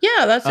that.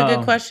 Yeah, that's a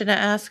good question to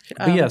ask.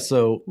 But yeah,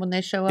 so when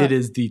they show up. It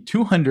is the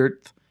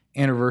 200th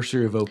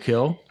anniversary of Oak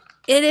Hill.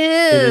 It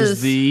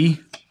is. It is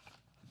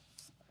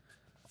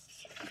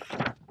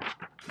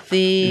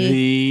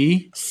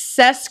the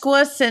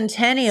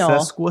sesquicentennial.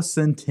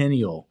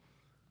 Sesquicentennial.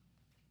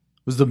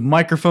 Was the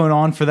microphone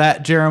on for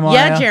that, Jeremiah?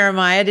 Yeah,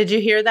 Jeremiah. Did you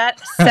hear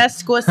that?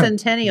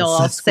 Sesquicentennial.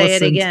 I'll say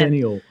it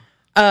again.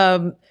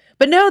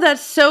 But no,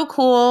 that's so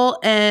cool.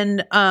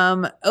 And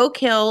Oak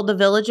Hill, the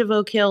village of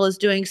Oak Hill, is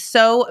doing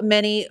so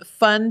many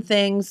fun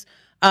things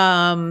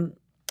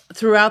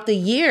throughout the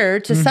year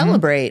to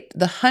celebrate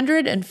the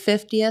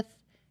 150th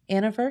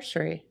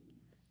anniversary.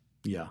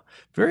 Yeah.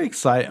 Very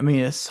excited. I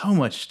mean, it's so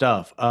much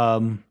stuff.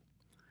 Man,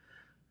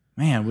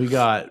 we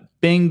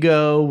got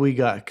bingo. We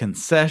got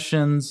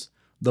concessions.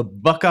 The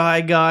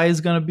Buckeye guy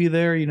is going to be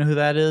there. You know who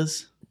that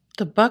is?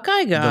 The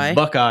Buckeye guy? The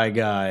Buckeye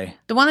guy.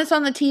 The one that's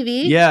on the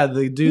TV? Yeah,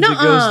 the dude that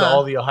goes to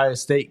all the Ohio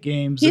State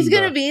games. He's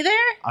going to be there?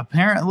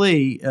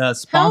 Apparently,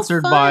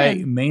 sponsored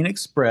by Main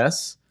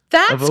Express.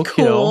 That's of Oak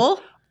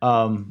cool.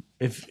 Hill.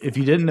 If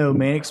you didn't know,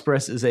 Main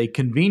Express is a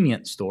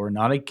convenience store,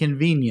 not a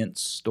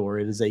convenience store.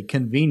 It is a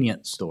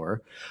convenience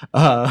store.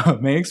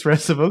 Main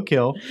Express of Oak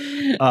Hill.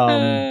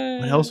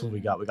 What else have we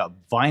got? We got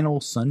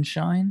Vinyl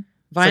Sunshine.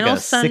 Vinyl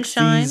it's like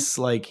Sunshine. 60s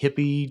like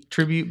hippie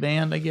tribute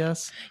band, I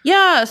guess.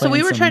 Yeah, so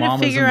we were trying to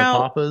figure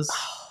out Papas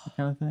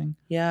kind of thing.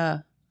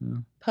 Yeah.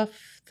 Puff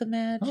the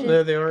Magic. Oh,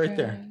 there they are right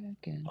there.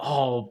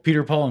 Oh,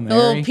 Peter, Paul, and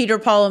Mary. Little Peter,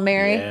 Paul, and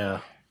Mary.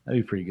 Yeah,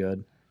 that'd be pretty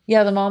good.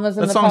 Yeah, the mamas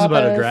and that the song's papas.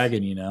 about a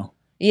dragon, you know.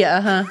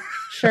 Yeah,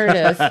 sure it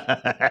is.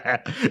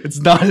 It's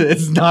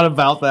not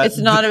about that. It's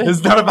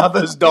not about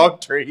those dog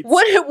treats.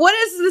 What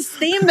is this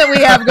theme that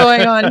we have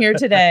going on here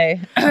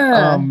today?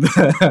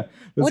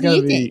 What do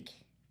you think?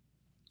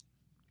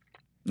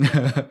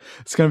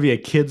 It's going to be a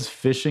kids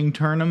fishing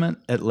tournament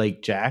at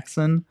Lake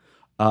Jackson,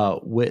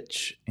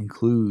 which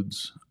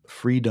includes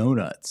free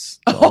donuts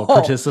to all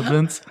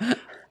participants. Do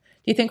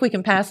you think we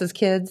can pass as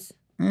kids?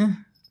 I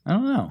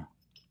don't know.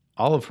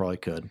 Olive probably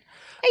could.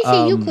 I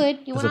see you could.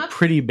 It's a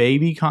pretty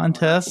baby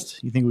contest.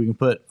 You think we can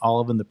put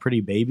Olive in the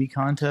pretty baby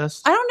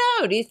contest? I don't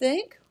know. Do you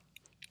think?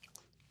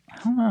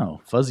 I don't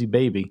know. Fuzzy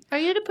baby. Are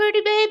you the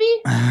pretty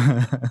baby?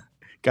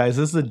 Guys,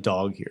 there's a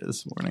dog here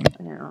this morning.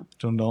 I know.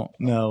 Don't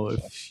know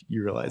if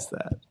you realize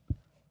that.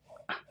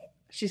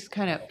 She's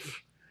kind of,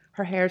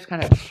 her hair's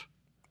kind of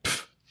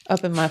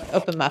up in my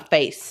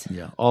face.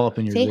 Yeah, all up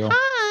in your Say grill.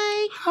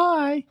 hi.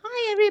 Hi.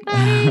 Hi,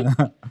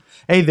 everybody.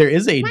 Hey, there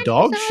is a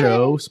dog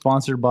show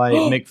sponsored by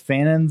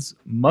McFannon's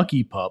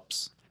Mucky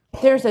Pups.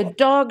 There's a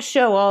dog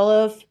show,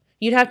 Olive.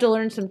 You'd have to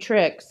learn some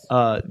tricks.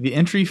 The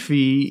entry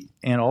fee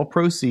and all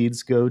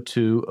proceeds go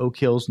to Oak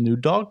Hill's new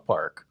dog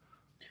park.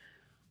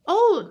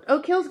 Oh,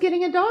 Oak Hill's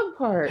getting a dog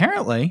park.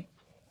 Apparently.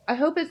 I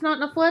hope it's not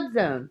in a flood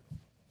zone.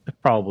 It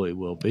probably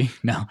will be.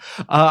 No.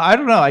 I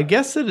don't know. I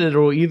guess that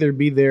it'll either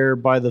be there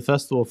by the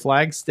Festival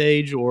Flag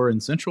stage or in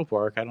Central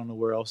Park. I don't know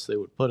where else they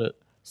would put it.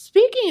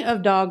 Speaking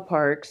of dog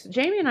parks,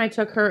 Jamie and I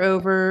took her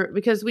over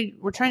because we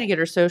were trying to get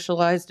her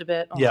socialized a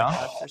bit. Oh yeah. My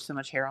gosh, there's so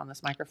much hair on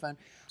this microphone.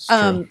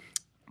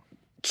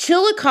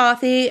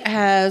 Chillicothe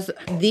has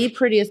the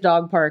prettiest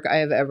dog park I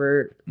have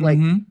ever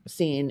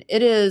seen.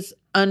 It is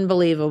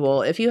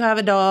unbelievable. If you have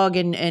a dog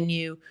and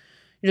you're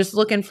just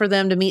looking for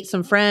them to meet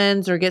some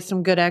friends or get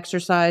some good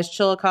exercise,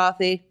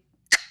 Chillicothe,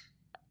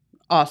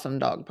 awesome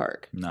dog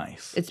park.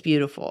 Nice. It's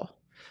beautiful.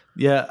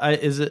 Yeah.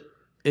 Is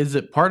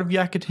it part of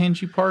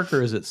Yakutanji Park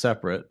or is it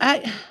separate?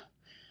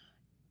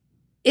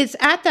 It's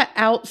at the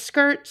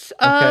outskirts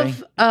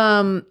of.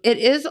 It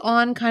is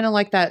on kind of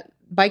like that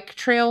bike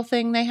trail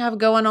thing they have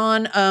going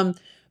on.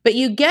 But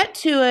you get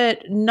to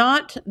it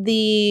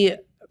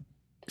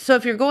so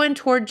if you're going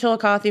toward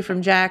Chillicothe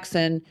from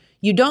Jackson,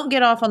 you don't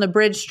get off on the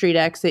Bridge Street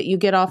exit. You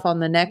get off on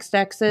the next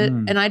exit.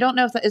 And I don't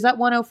know if is that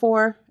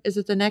 104? Is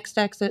it the next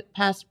exit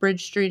past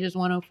Bridge Street is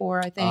 104,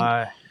 I think.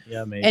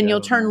 Yeah, maybe. And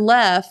you'll turn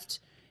left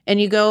and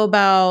you go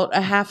about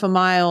a half a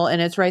mile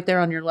and it's right there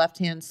on your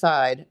left-hand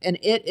side. And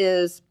it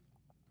is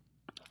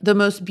the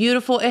most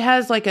beautiful. It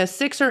has like a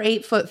 6 or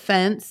 8 foot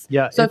fence.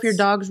 Yeah. So if your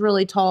dog's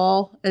really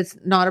tall, it's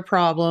not a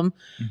problem.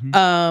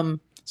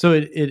 So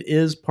it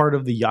is part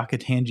of the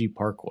Yakutanji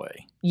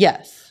Parkway.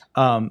 Yes.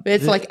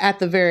 It's like at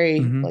the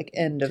very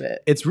end of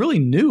it. It's really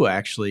new,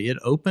 actually. It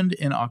opened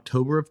in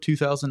October of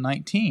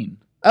 2019.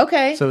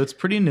 Okay. So it's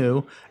pretty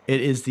new. It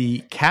is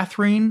the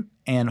Catherine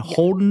and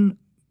Holden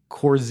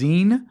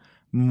Corzine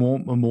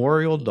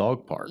Memorial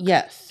Dog Park.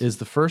 Yes. It is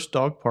the first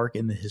dog park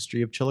in the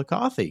history of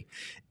Chillicothe.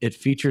 It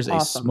features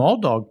a small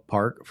dog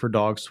park for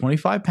dogs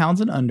 25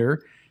 pounds and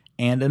under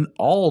and an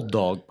all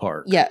dog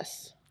park.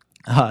 Yes.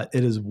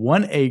 It is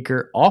 1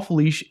 acre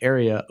off-leash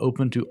area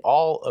open to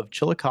all of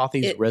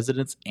Chillicothe's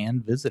residents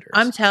and visitors.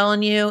 I'm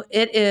telling you,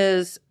 it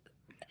is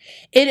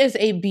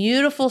a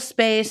beautiful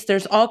space.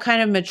 There's all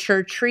kind of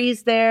mature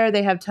trees there.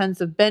 They have tons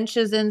of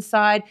benches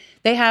inside.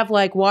 They have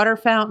like water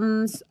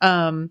fountains.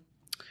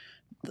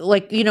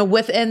 like,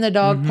 within the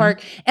dog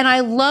park. And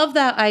I love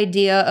that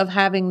idea of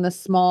having the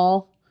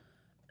small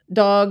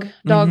dog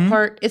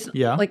park. It's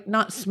like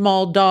not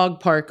small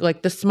dog park,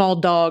 like the small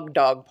dog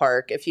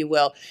park, if you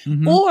will.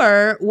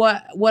 Or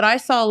what I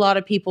saw a lot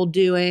of people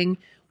doing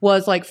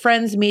was like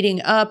friends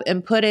meeting up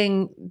and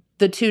putting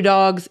the two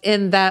dogs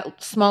in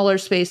that smaller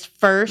space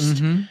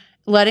first,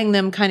 letting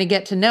them kind of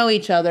get to know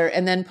each other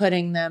and then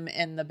putting them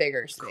in the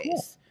bigger space.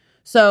 Cool.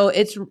 So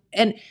it's,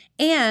 and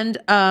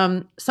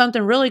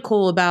something really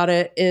cool about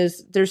it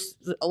is there's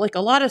like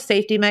a lot of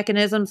safety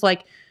mechanisms.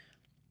 Like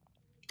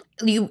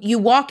you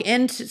walk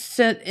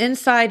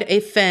inside a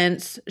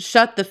fence,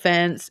 shut the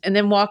fence, and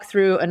then walk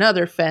through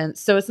another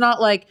fence. So it's not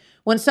like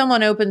when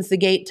someone opens the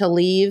gate to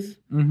leave,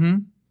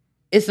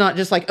 it's not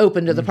just like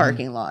open to the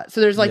parking lot.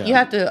 So there's like, you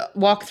have to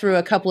walk through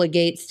a couple of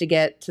gates to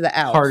get to the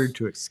outs. Harder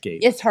to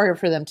escape. It's harder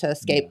for them to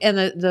escape. And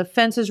the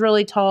fence is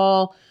really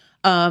tall.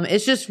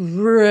 It's just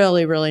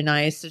really, really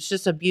nice. It's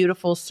just a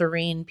beautiful,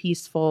 serene,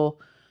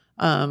 peaceful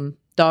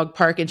dog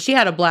park. And she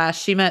had a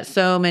blast. She met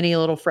so many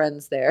little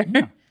friends there.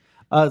 Yeah.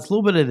 It's a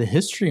little bit of the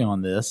history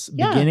on this.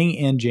 Yeah. Beginning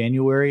in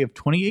January of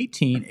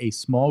 2018, a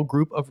small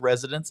group of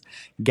residents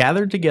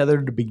gathered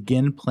together to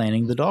begin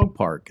planning the dog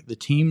park. The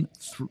team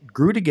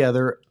grew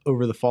together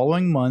over the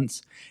following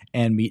months,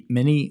 and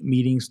many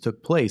meetings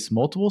took place.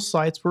 Multiple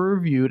sites were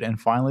reviewed, and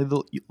finally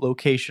the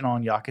location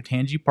on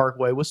Yakatangi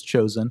Parkway was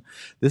chosen.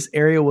 This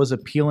area was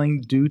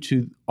appealing due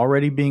to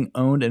already being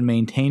owned and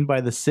maintained by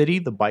the city,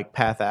 the bike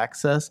path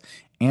access,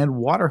 and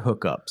water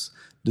hookups.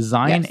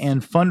 Design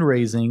and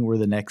fundraising were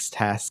the next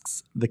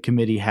tasks the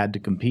committee had to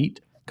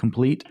complete.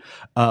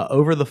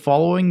 Over the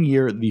following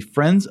year, the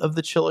Friends of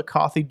the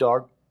Chillicothe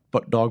Dog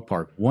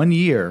Park, 1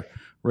 year,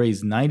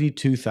 raised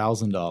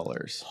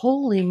 $92,000.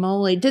 Holy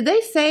moly. Did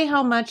they say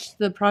how much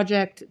the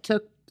project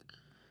took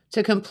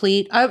to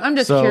complete? I'm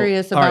just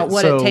curious about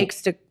what it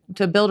takes to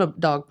build a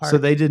dog park. So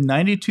they did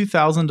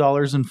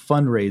 $92,000 in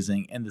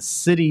fundraising, and the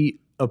city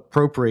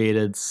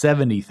appropriated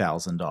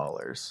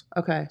 $70,000.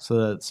 Okay.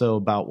 So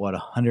about what,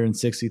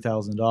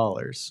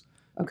 $160,000.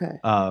 Okay.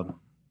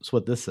 That's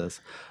what this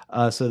says.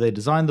 So they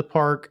designed the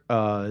park.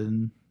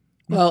 Well,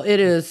 it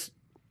is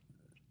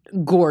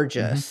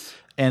gorgeous.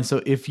 And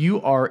so if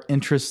you are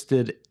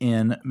interested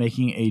in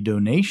making a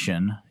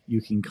donation,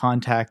 you can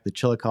contact the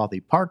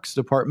Chillicothe Parks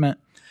Department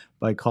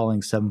by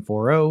calling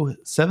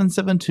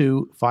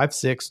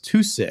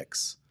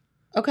 740-772-5626.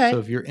 Okay. So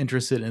if you're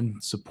interested in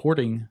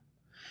supporting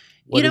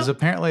what is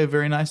apparently a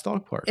very nice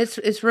dog park.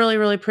 It's really,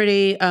 really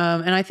pretty.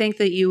 And I think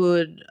that you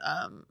would,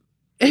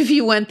 if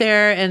you went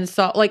there and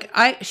saw,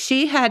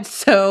 she had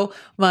so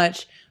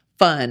much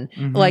fun.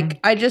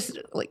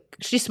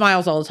 She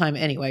smiles all the time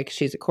anyway, because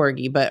she's a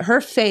corgi, but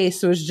her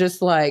face was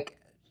just like,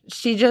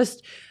 she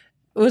just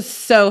was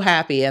so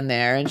happy in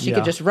there, and she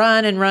could just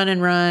run and run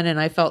and run. And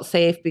I felt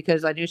safe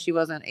because I knew she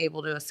wasn't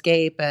able to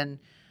escape, and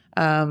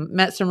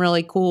met some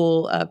really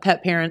cool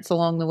pet parents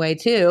along the way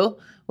too,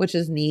 which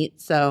is neat.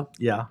 So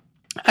yeah.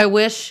 I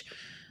wish,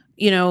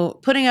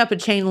 putting up a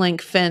chain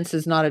link fence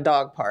is not a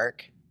dog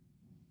park.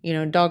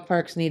 Dog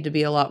parks need to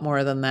be a lot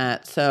more than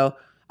that. So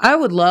I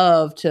would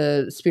love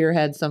to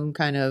spearhead some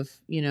kind of,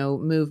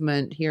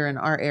 movement here in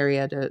our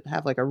area to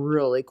have like a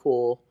really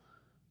cool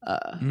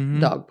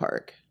dog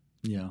park.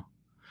 Yeah.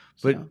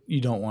 But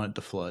you don't want it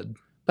to flood.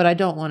 But I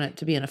don't want it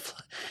to be in a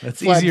flood.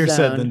 That's easier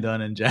said than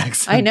done in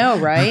Jackson. I know,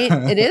 right?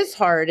 It is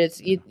hard. It's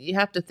you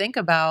have to think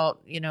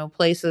about,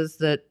 places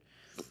that,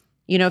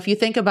 if you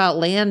think about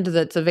land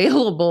that's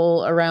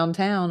available around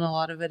town, a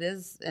lot of it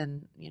is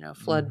in, a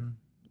flood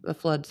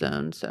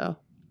zone. So,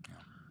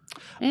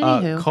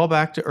 anywho. Call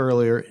back to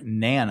earlier.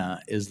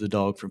 Nana is the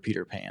dog from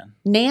Peter Pan.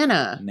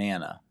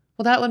 Nana.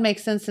 Well, that would make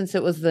sense since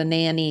it was the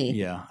nanny.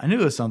 Yeah, I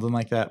knew it was something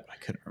like that, but I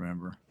couldn't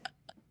remember.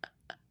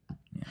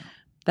 Yeah.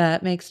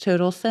 That makes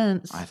total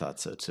sense. I thought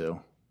so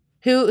too.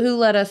 Who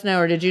let us know,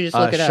 or did you just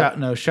look it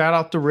up? Shout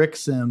out to Rick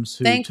Sims,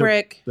 who took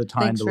Rick. the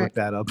time to look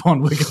that up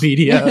on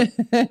Wikipedia.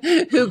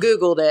 Who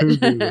Googled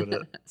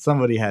it.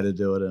 Somebody had to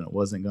do it, and it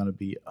wasn't going to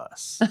be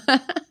us.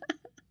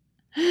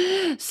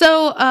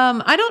 So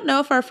I don't know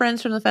if our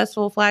friends from the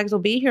Festival of Flags will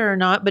be here or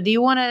not, but do you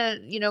want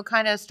to,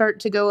 kind of start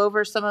to go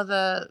over some of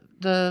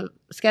the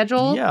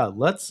schedule? Yeah,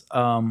 let's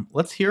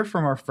hear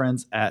from our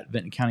friends at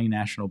Vinton County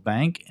National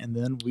Bank, and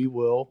then we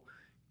will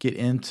get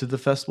into the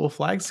Festival of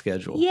Flags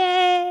schedule.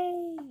 Yay!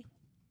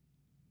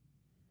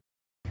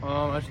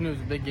 I just knew it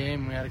was a big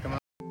game. We had to come out.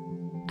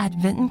 At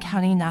Vinton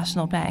County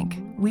National Bank,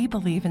 we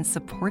believe in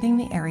supporting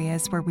the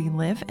areas where we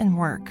live and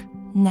work.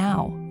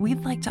 Now,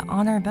 we'd like to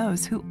honor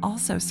those who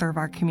also serve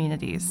our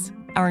communities.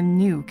 Our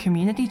new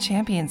Community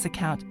Champions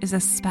account is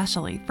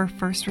especially for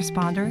first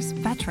responders,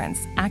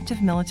 veterans,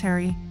 active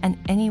military, and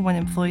anyone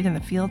employed in the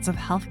fields of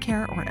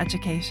healthcare or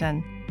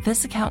education.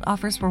 This account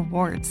offers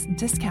rewards,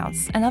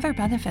 discounts, and other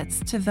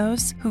benefits to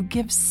those who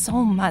give so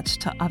much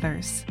to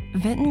others.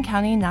 Vinton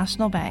County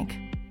National Bank,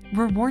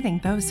 rewarding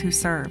those who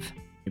serve.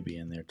 Maybe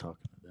in there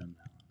talking to them.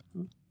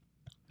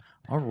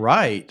 All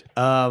right.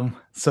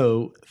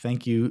 So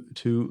thank you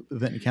to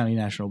Vinton County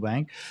National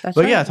Bank. That's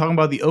but right. yeah, talking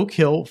about the Oak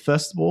Hill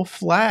Festival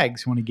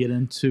flags. You want to get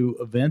into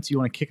events? You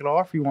want to kick it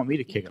off, or you want me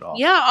to kick it off?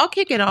 Yeah, I'll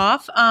kick it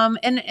off.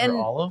 And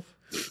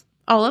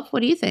Olive,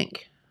 what do you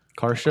think?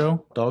 Car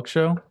show, dog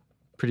show,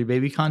 pretty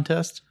baby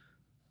contest,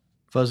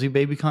 fuzzy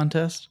baby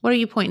contest. What are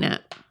you pointing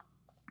at?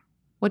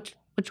 Which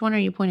one are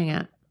you pointing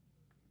at?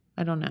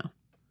 I don't know.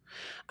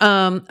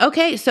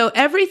 Okay, so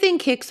everything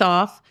kicks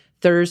off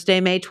Thursday,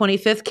 May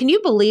 25th. Can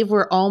you believe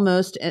we're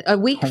almost a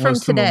week from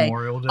today?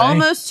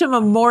 Almost to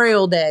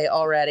Memorial Day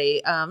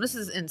already. This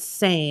is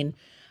insane.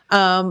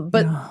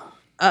 But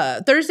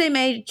Thursday,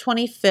 May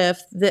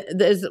 25th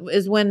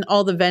is when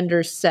all the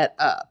vendors set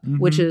up,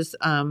 which is,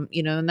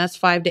 and that's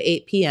 5 to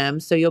 8 p.m.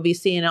 So you'll be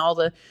seeing all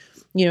the,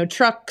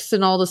 trucks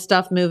and all the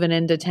stuff moving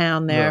into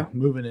town there. Yeah,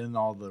 moving in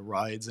all the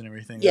rides and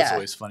everything. That's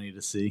always funny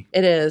to see.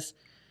 It is.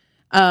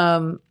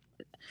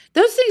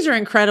 Those things are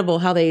incredible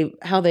how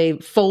they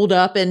fold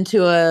up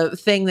into a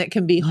thing that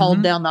can be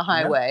hauled down the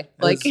highway.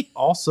 Yeah. Like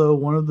also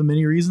one of the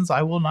many reasons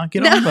I will not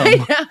get on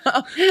them.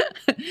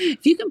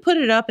 If you can put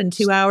it up in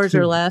 2 hours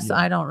or less,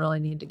 I don't really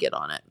need to get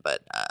on it.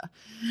 But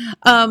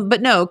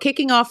no,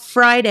 kicking off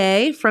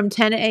Friday from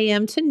 10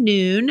 a.m. to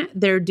noon,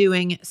 they're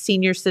doing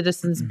Senior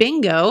Citizens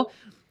Bingo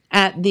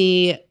at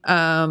the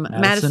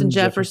Madison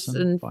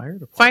Jefferson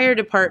Fire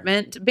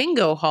Department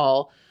Bingo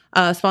Hall.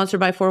 Sponsored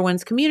by Four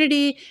Winds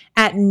Community.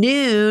 At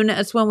noon,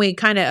 that's when we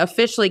kind of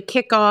officially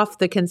kick off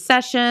the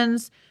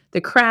concessions, the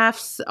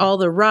crafts, all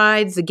the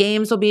rides, the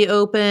games will be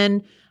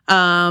open.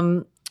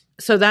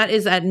 So that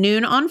is at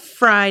noon on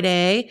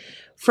Friday.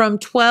 From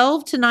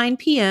 12 to 9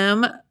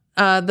 p.m.,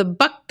 the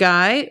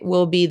Buckeye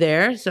will be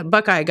there. So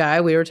Buckeye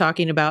guy we were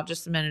talking about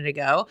just a minute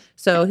ago.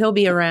 So he'll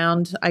be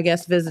around, I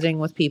guess, visiting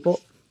with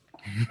people.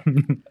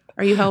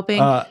 Are you helping?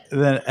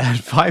 Then at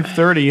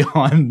 5:30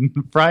 on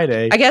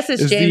Friday, I guess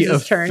it's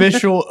James's turn. The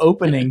official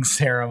opening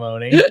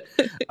ceremony.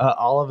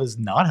 Olive is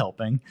not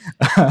helping.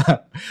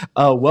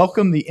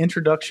 Welcome the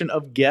introduction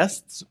of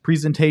guests,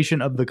 presentation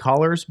of the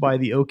colors by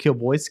the Oak Hill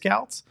Boy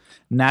Scouts,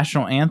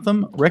 national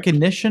anthem,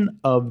 recognition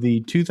of the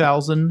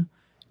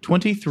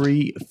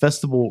 2023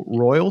 festival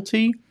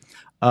royalty,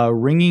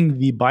 ringing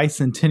the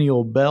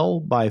bicentennial bell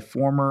by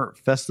former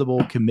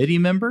festival committee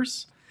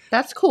members.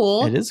 That's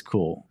cool. It is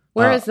cool.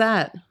 Where is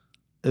that?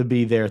 It'll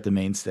be there at the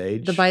main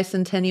stage. The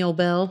bicentennial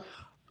bell?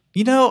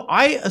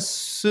 I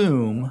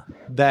assume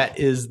that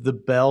is the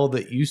bell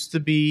that used to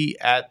be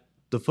at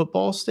the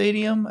football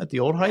stadium at the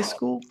old high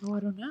school. Oh, I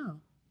don't know.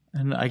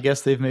 And I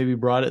guess they've maybe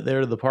brought it there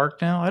to the park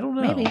now. I don't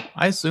know. Maybe.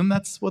 I assume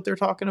that's what they're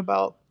talking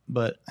about,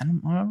 but I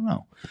don't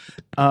know.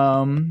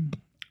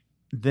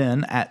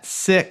 Then at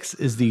 6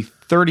 is the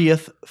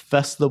 30th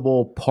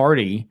Festival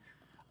Party.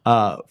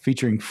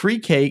 Featuring free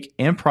cake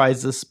and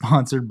prizes,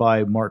 sponsored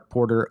by Mark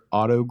Porter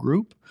Auto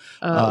Group.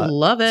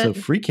 Love it. So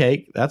free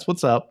cake, that's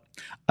what's up.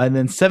 And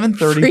then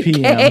 7:30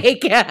 p.m.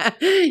 Cake.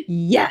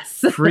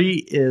 Yes.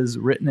 Free is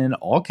written in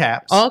all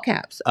caps. All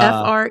caps.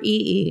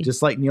 FREE.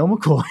 Just like Neil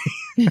McCoy.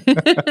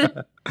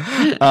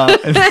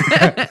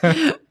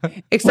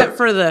 Except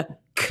for the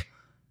k.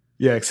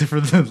 Yeah, except for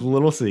the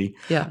little c.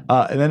 Yeah.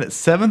 And then at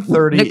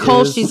 7:30,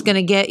 Nicole, she's going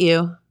to get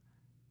you.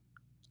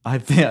 I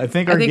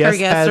think our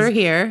guests are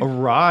here.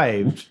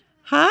 Arrived.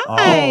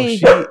 Hi.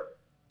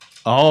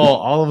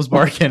 Olive's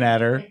barking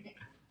at her.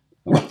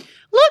 Look,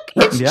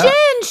 it's Jen.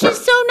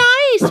 She's so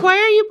nice. Why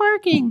are you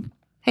barking?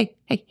 Hey.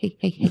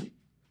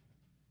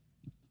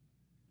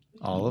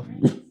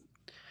 Olive.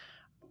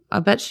 I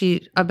bet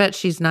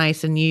she's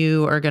nice, and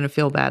you are going to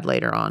feel bad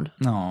later on.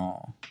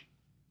 No.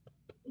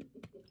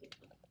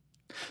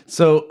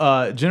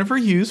 So Jennifer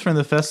Hughes from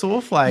the Festival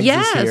of Flags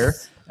is here.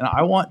 And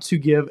I want to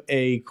give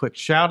a quick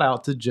shout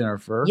out to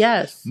Jennifer.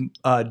 Yes.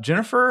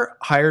 Jennifer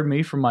hired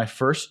me for my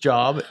first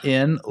job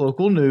in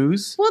local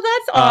news. Well,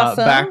 that's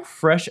awesome. Back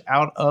fresh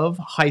out of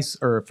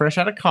fresh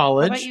out of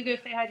college. How about you go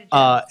say hi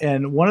to Jen?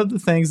 And one of the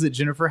things that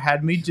Jennifer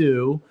had me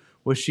do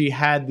was she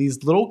had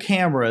these little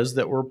cameras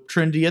that were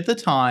trendy at the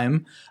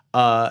time.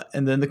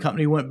 And then the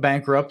company went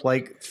bankrupt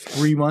like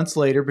 3 months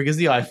later because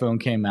the iPhone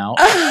came out.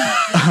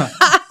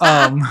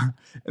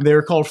 They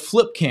were called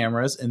flip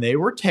cameras, and they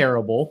were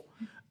terrible.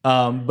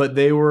 But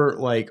they were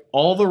like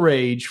all the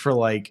rage for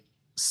like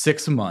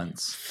 6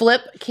 months.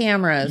 Flip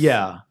cameras.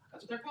 Yeah.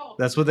 That's what they're called.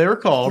 That's what they were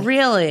called.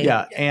 Really?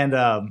 Yeah. And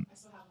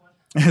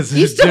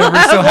you still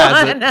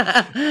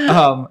have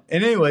one.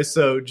 And anyway,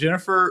 so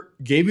Jennifer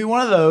gave me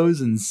one of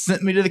those and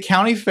sent me to the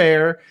county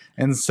fair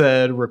and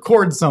said,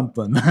 record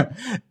something.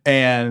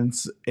 and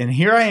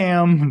here I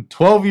am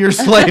 12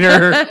 years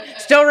later.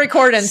 Still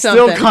recording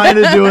something. Still kind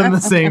of doing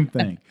the same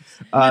thing.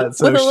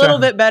 With a little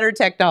bit better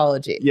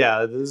technology.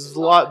 Yeah, this is a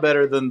lot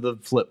better than the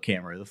flip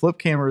camera. The flip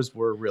cameras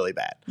were really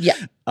bad. Yeah.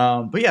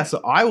 But yeah,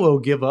 so I will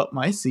give up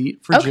my seat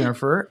for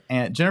Jennifer.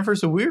 And Jennifer,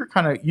 so we were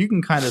you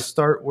can kind of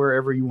start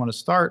wherever you want to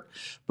start,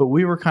 but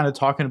we were kind of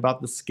talking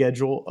about the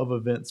schedule of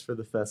events for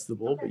the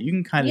festival, but you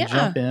can kind of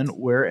jump in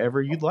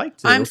wherever you'd like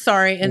to. I'm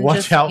sorry. And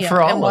watch out for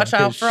all. And watch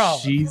out for all.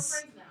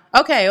 She's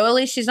okay. Well, at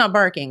least she's not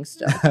barking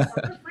still.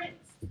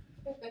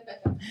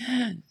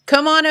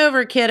 Come on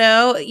over,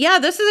 kiddo. Yeah,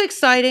 this is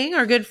exciting.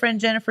 Our good friend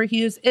Jennifer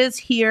Hughes is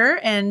here,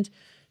 and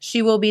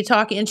she will be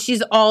talking. And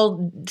she's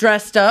all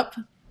dressed up,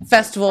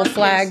 festival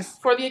flags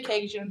for the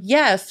occasion.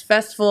 Yes,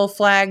 festival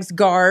flags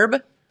garb.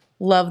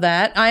 Love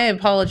that. I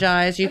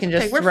apologize. You can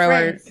just throw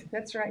her.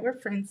 That's right. We're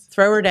friends.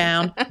 Throw her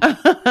down.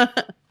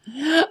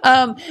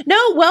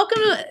 No,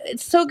 welcome.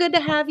 It's so good to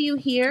have you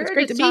here. It's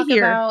great to be talk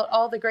here. About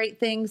all the great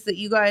things that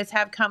you guys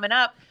have coming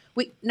up.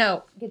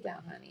 No, get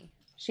down, honey.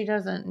 She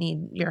doesn't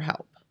need your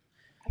help.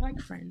 I like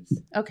friends.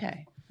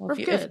 Okay. Well,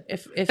 we're good.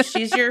 If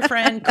she's your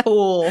friend,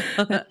 cool.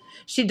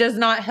 She does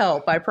not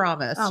help. I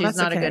promise. She's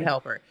not a good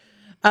helper.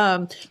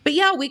 But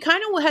yeah, we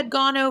kind of had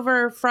gone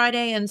over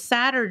Friday and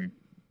Saturday.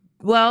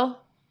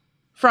 Well,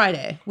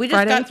 Friday. We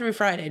just got through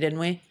Friday, didn't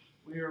we?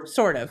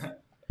 Sort of.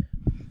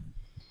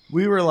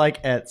 We were like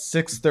at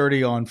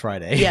 6:30 on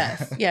Friday.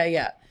 Yes.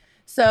 Yeah.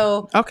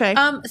 So okay.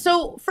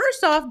 So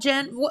first off,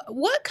 Jen,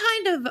 what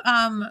kind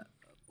of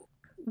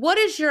what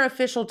is your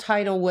official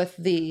title with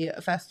the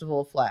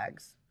Festival of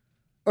Flags,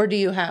 or do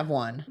you have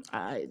one?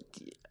 I'm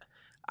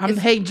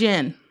Hey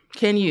Jen.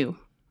 Can you?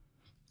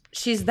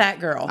 She's that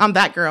girl. I'm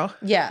that girl.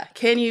 Yeah.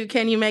 Can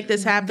you make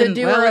this happen?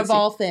 The doer of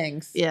all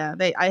things. Yeah.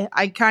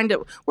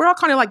 We're all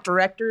kind of like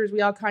directors.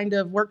 We all kind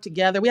of work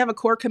together. We have a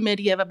core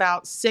committee of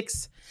about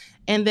 6,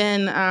 and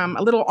then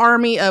a little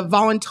army of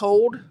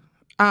voluntold.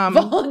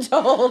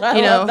 Voluntold.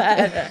 I love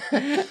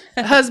that.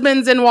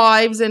 Husbands and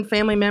wives and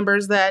family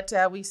members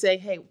that we say,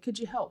 hey, could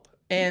you help?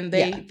 And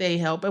they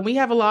help. And we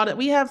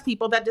have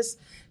people that just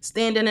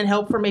stand in and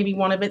help for maybe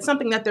one event,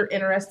 something that they're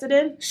interested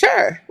in.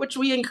 Sure. Which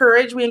we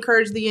encourage. We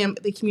encourage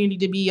the community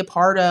to be a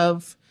part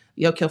of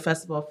the Oak Hill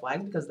Festival of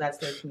Flags because that's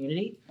their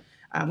community.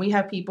 We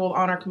have people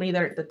on our committee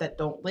that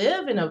don't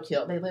live in Oak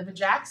Hill. They live in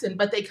Jackson,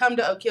 but they come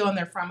to Oak Hill and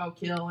they're from Oak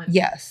Hill. And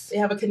they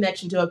have a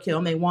connection to Oak Hill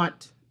and they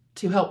want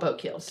to help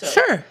Oak Hill. So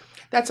sure.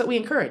 That's what we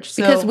encourage.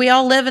 So, because we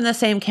all live in the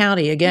same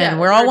county. Again,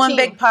 we're all one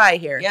big pie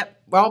here.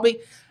 Yep.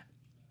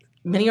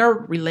 Many are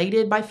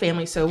related by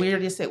family. So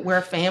we're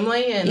a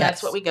family, and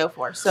that's what we go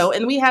for. So,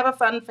 and we have a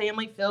fun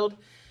family-filled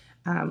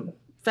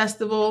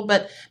festival.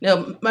 But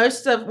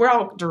we're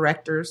all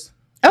directors.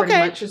 Pretty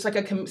much. It's like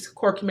a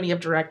core committee of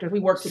directors. We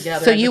work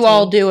together. So you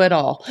all do it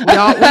all. We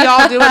all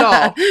do it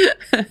all.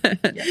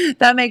 Yeah.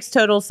 That makes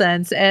total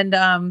sense. And,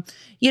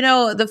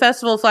 the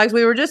Festival of Flags,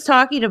 we were just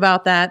talking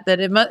about that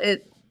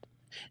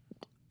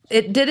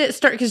it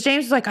start because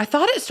James was like, I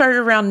thought it started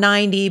around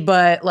 90,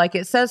 but like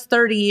it says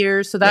 30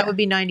 years, so that would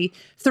be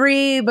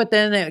 93. But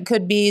then it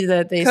could be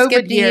that they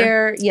skipped a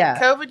year. Yeah,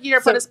 COVID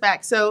year put us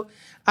back. So,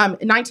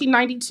 in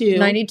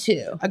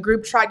 1992, a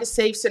group tried to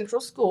save Central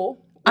School.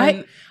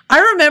 I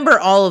remember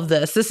all of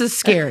this. This is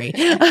scary.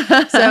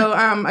 So,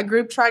 a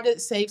group tried to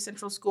save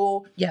Central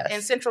School. Yes,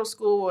 and Central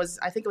School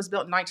I think it was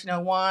built in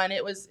 1901.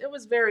 It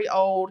was very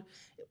old.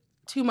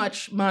 Too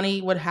much money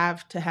would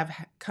have to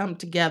have come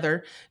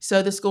together.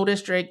 So the school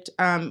district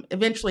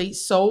eventually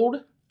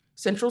sold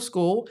Central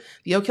School.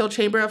 The Oak Hill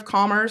Chamber of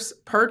Commerce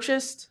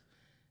purchased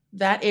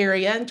that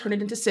area and turned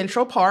it into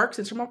Central Park,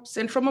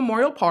 Central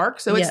Memorial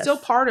Park. So it's still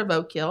part of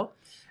Oak Hill.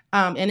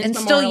 And it's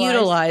still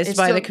utilized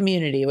by the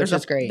community, which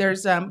is great.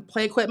 There's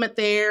play equipment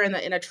there and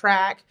a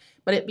track,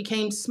 but it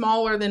became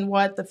smaller than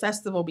what the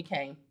festival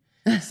became.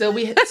 So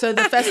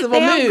the festival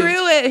they moved.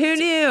 Outgrew it. Who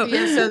knew?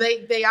 Yeah, so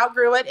they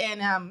outgrew it,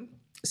 and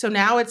so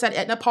now it's at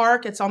Etna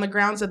Park. It's on the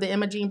grounds of the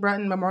Emma Jean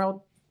Brunton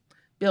Memorial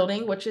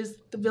Building, which is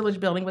the Village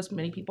Building, which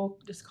many people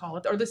just call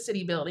it, or the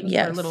City Building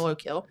for Little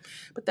Oak Hill.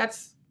 But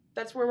that's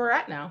where we're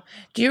at now.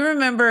 Do you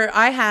remember?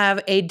 I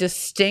have a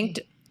distinct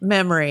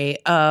memory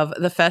of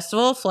the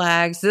Festival of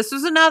Flags. This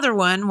was another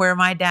one where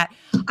my dad.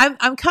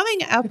 I'm coming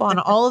up on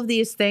all of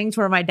these things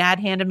where my dad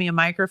handed me a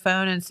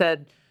microphone and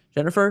said,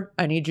 Jennifer,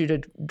 I need you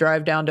to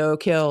drive down to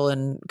Oak Hill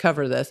and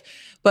cover this.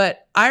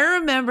 But I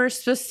remember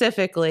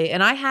specifically,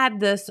 and I had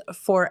this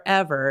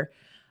forever.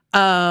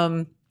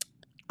 I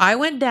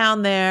went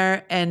down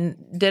there and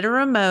did a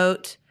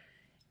remote,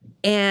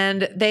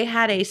 and they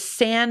had a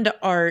sand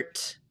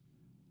art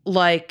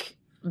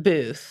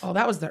booth. Oh,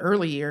 that was the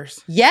early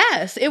years.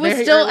 Yes, it was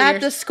still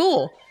at the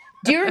school.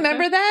 Do you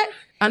remember that?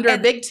 Under a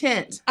big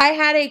tent. I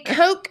had a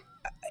Coke.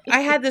 I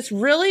had this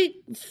really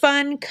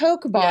fun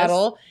Coke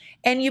bottle. Yes.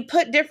 And you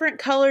put different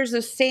colors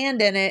of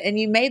sand in it, and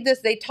you made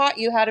this. They taught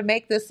you how to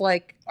make this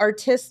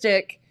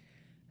artistic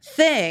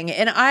thing,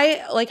 and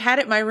I had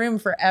it in my room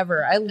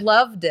forever. I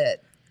loved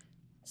it.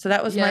 So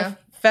that was my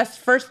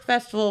first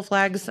Festival of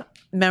Flags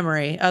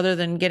memory, other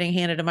than getting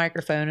handed a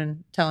microphone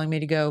and telling me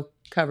to go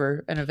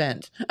cover an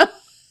event.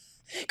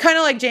 Kind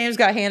of like James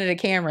got handed a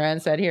camera and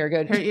said, "Here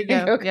you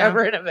go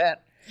cover an event."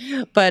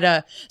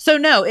 But so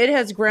no, it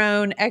has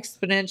grown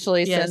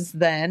exponentially since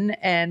then,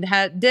 and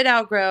did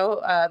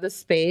outgrow the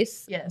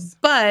space. Yes,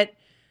 but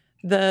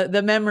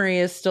the memory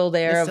is still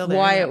there of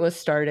why it was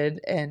started,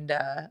 and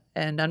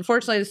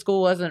unfortunately, the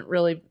school wasn't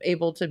really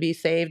able to be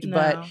saved,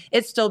 but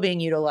it's still being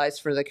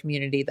utilized for the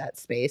community, that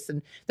space,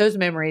 and those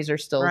memories are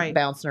still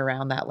bouncing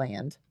around that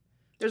land.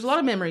 There's a lot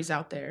of memories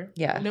out there.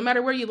 Yeah. No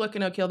matter where you look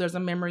in Oak Hill, there's a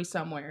memory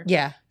somewhere.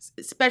 Yeah.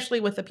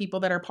 Especially with the people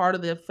that are part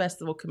of the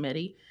festival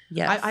committee.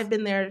 Yes. I've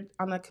been there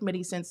on the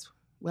committee since,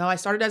 I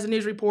started as a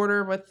news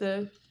reporter with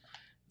the...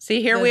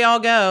 See, here we all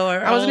go.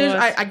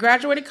 I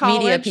graduated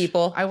college. Media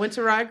people. I went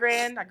to Rio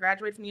Grande. I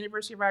graduated from the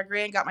University of Rio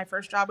Grande, got my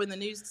first job in the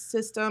news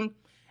system.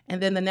 And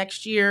then the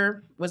next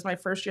year was my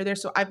first year there.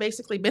 So I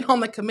basically been on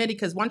the committee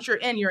because once you're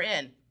in, you're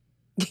in.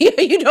 Yeah,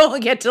 you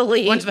don't get to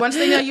leave. Once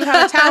they know you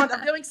have a talent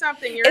of doing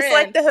something, you're in. It's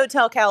like the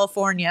Hotel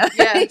California.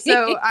 Yeah,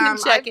 so you can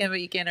check in, but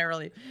you can't ever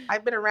leave.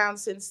 I've been around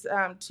since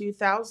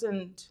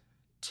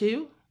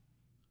 2002.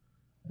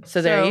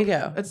 So there you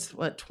go. It's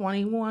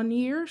 21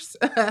 years.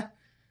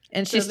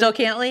 And she still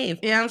can't leave.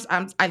 Yeah,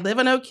 I live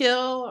in Oak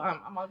Hill.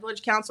 I'm on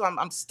village council.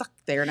 I'm stuck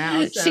there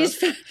now. So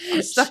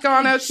I'm stuck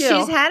on Oak Hill.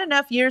 She's had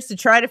enough years to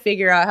try to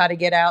figure out how to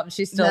get out, and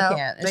she still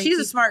can't. And she's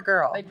a smart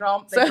girl. They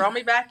draw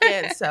me back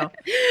in. So,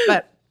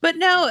 But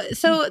no,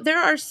 so there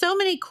are so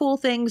many cool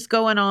things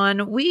going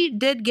on. We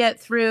did get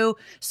through.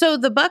 So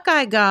the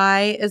Buckeye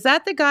guy, is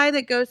that the guy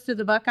that goes to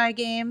the Buckeye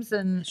games?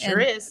 Sure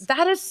is.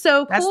 That is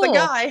so cool. That's the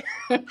guy.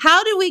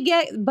 How do we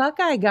get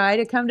Buckeye guy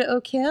to come to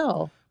Oak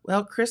Hill?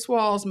 Well, Chris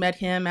Walls met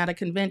him at a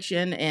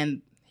convention,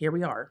 and here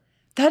we are.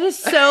 That is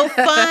so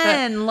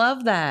fun.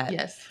 Love that.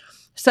 Yes.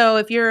 So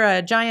if you're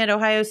a giant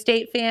Ohio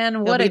State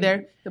fan, he'll be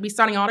there. He'll be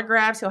signing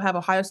autographs. He'll have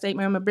Ohio State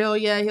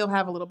memorabilia. He'll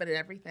have a little bit of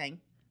everything.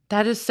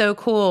 That is so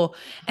cool.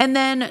 And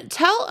then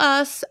tell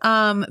us,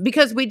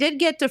 because we did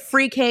get to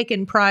free cake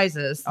and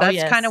prizes.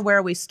 That's kind of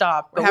where we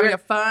stopped. We're having a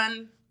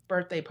fun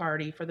birthday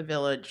party for the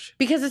village.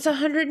 Because it's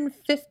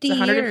 150 years.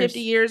 150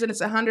 years, and it's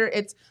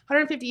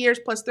 150 years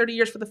plus 30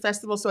 years for the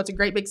festival, so it's a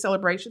great big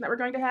celebration that we're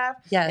going to have.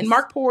 Yes. And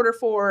Mark Porter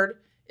Ford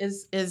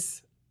is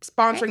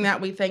sponsoring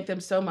that. We thank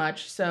them so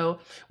much. So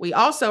we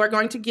also are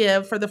going to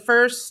give, for the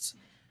first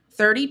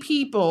 30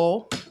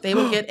 people, they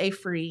will get a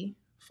free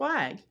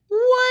flag.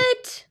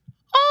 What?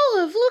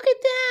 Olive, look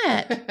at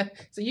that.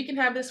 So you can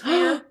have this for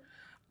your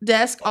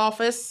desk,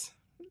 office,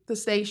 the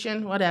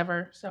station,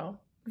 whatever. So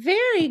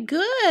very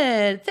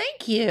good.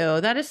 Thank you.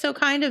 That is so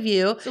kind of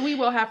you. So we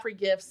will have free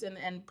gifts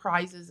and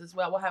prizes as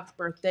well. We'll have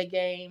birthday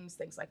games,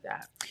 things like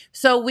that.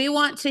 So we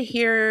want to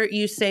hear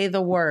you say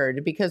the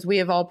word because we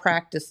have all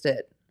practiced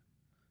it.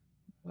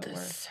 What word?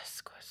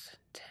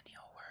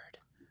 Sesquicentennial word.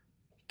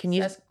 Can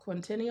you?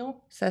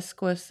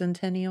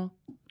 Sesquicentennial.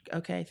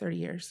 Okay, 30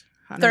 years.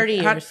 30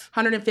 years.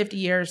 150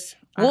 years.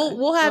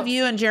 We'll have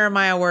you and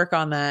Jeremiah work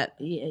on that.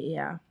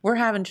 Yeah. We're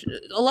having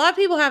a lot of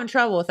people having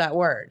trouble with that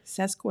word.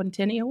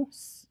 Sesquicentennial?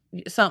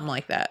 Something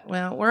like that.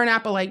 Well, we're in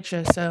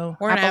Appalachia, so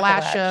we're in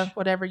Appalachia,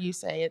 whatever you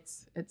say,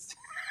 it's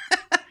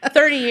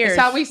 30 years.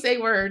 It's how we say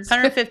words.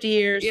 150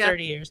 years,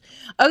 30 years.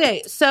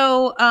 Okay,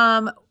 so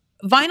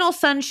Vinyl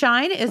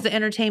Sunshine is the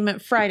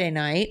entertainment Friday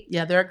night.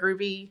 Yeah, they're a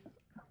groovy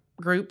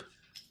group.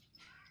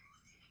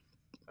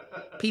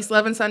 Peace,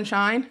 Love, and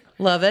Sunshine.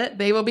 Love it.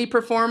 They will be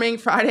performing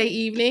Friday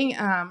evening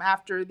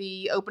after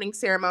the opening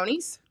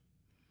ceremonies.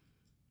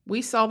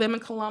 We saw them in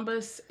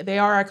Columbus. They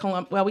are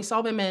a Well, we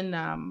saw them in.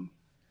 I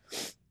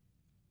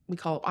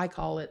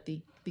call it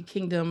the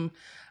Kingdom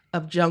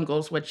of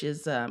Jungles, which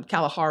is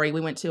Kalahari.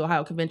 We went to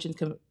Ohio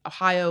Festival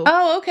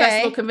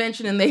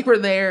Convention, and they were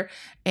there,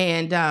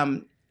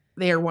 and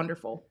they are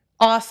wonderful.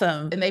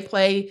 Awesome. And they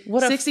play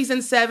 60s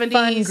and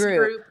 70s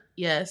group.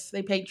 Yes,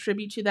 they pay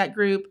tribute to that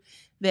group.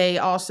 They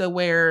also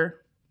wear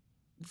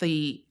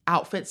the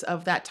outfits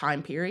of that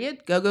time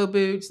period. Go-go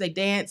boots. They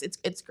dance.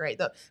 It's great.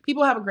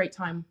 People have a great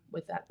time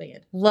with that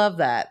band. Love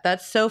that.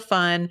 That's so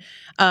fun.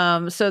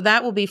 So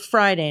that will be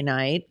Friday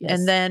night. Yes.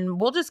 And then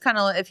we'll just kind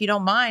of, if you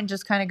don't mind,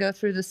 just kind of go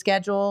through the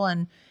schedule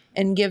and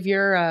give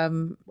your,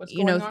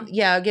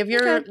 give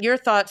your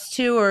thoughts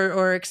too,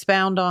 or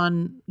expound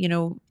on,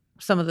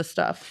 some of the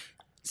stuff.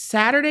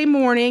 Saturday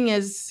morning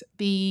is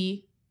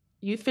the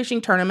youth fishing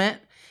tournament.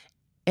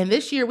 And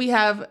this year we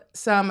have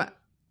some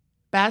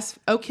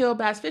Oak Hill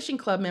Bass Fishing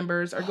Club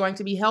members are going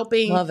to be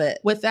helping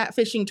with that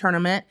fishing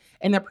tournament.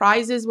 And the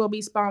prizes will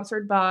be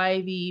sponsored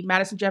by the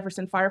Madison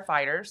Jefferson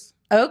firefighters.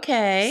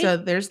 Okay. So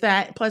there's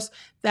that. Plus,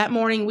 that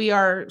morning we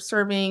are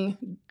serving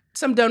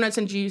some donuts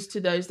and juice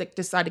to those that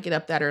decide to get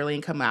up that early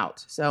and come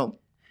out. So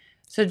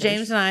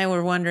James and I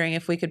were wondering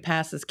if we could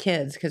pass as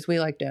kids because we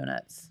like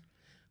donuts.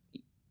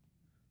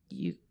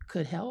 You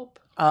could help.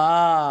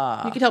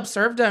 Ah. You could help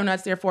serve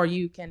donuts, therefore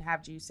you can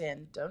have juice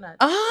and donuts.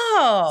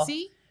 Oh.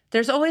 See?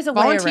 There's always a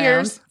way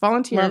around.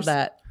 Volunteers. Love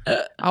that.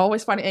 I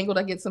always find an angle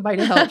to get somebody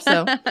to help.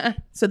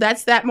 So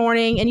that's that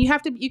morning. And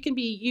you can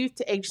be youth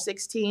to age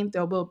 16.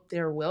 There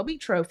will be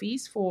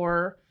trophies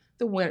for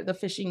the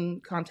fishing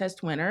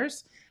contest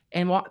winners.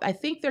 And I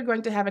think they're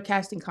going to have a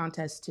casting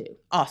contest too.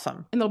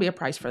 Awesome. And there'll be a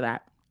prize for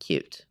that.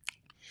 Cute.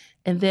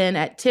 And then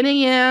at 10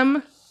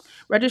 a.m.,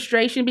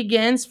 registration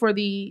begins for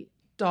the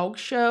dog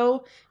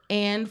show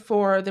and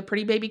for the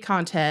Pretty Baby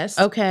contest.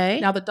 Okay.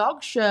 Now, the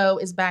dog show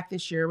is back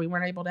this year. We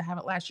weren't able to have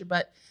it last year,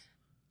 but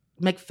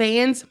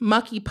McFan's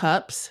Mucky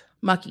Pups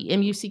Mucky,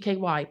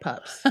 MUCKY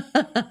pups.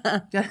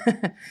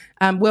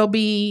 We'll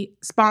be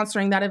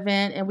sponsoring that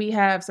event, and we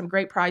have some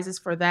great prizes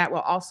for that.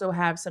 We'll also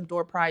have some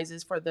door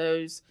prizes for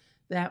those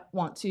that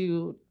want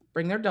to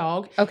bring their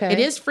dog. Okay. It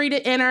is free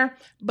to enter,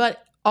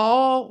 but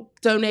all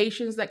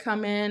donations that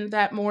come in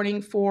that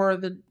morning for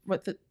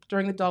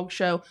during the dog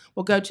show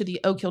will go to the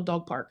Oak Hill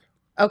Dog Park.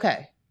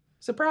 Okay.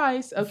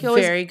 Surprise. Oak Hill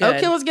Very good.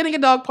 Oak Hill is getting a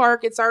dog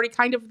park. It's already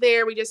kind of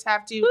there. We just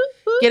have to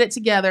get it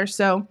together.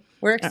 So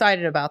we're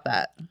excited about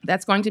that.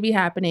 That's going to be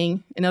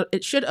happening, and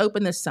it should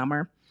open this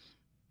summer.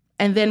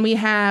 And then we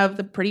have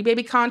the Pretty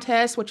Baby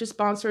Contest, which is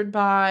sponsored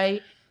by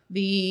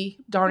the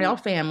Darnell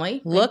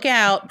family. Look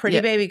out,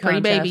 Pretty Baby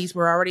Contest. Pretty Babies.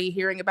 We're already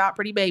hearing about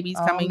Pretty Babies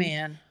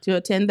coming to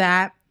attend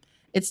that.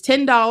 It's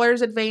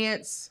 $10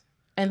 advance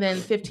and then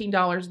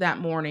 $15 that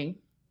morning.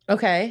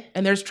 Okay.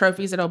 And there's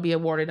trophies that'll be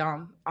awarded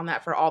on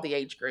that for all the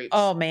age groups.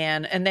 Oh,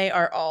 man. And they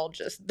are all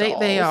just dolls.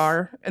 They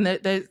are. And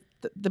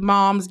the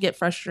moms get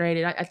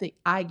frustrated. I think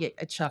I get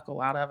a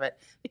chuckle out of it.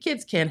 The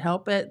kids can't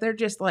help it. They're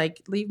just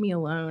like, leave me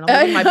alone. I'm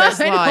living my best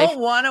life. I don't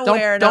want to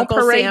wear an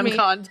Uncle Sam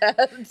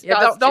contest.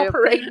 Yeah, don't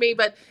parade me.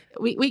 But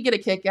we get a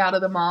kick out of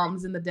the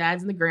moms and the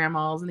dads and the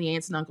grandmas and the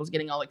aunts and uncles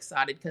getting all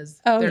excited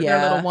because their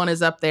little one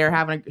is up there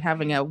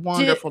having a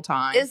wonderful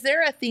time. Is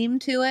there a theme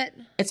to it?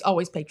 It's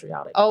always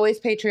patriotic. Always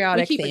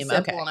patriotic we keep theme.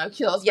 It simple on Oak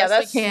Hill. Yeah,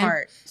 that's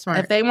smart.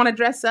 If they want to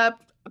dress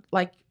up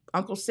like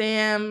Uncle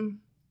Sam,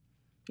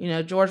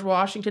 George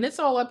Washington, it's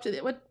all up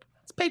to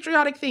it's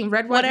patriotic theme.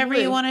 Red, white, whatever and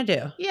blue. You want to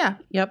do. Yeah.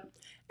 Yep.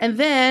 And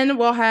then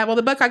we'll have,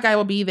 the Buckeye Guy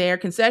will be there.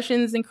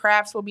 Concessions and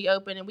crafts will be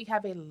open. And we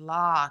have a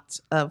lot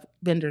of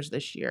vendors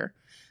this year.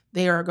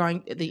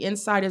 The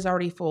inside is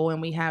already full,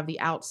 and we have the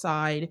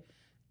outside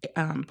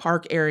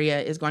park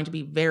area is going to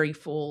be very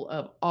full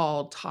of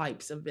all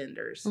types of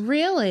vendors.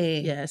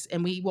 Really? Yes.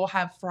 And we will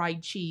have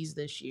fried cheese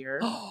this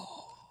year.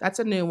 That's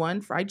a new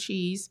one, fried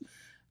cheese.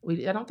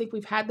 I don't think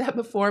we've had that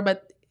before,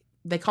 but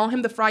they call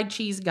him the fried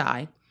cheese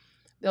guy.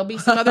 There'll be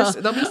some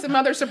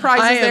other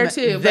surprises there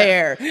too.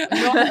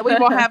 We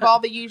will have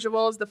all the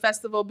usuals. The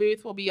festival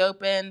booth will be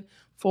open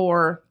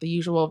for the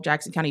usual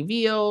Jackson County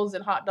veals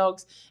and hot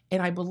dogs.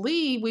 And I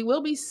believe we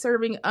will be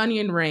serving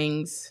onion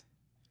rings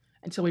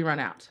until we run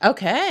out.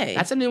 Okay.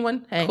 That's a new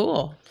one. Hey.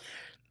 Cool.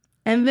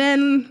 And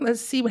then let's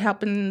see what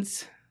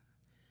happens.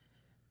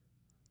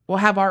 We'll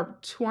have our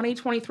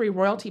 2023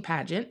 royalty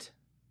pageant.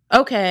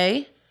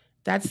 Okay.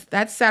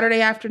 That's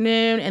Saturday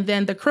afternoon. And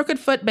then the Crooked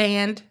Foot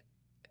Band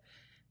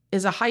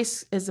is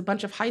a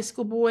bunch of high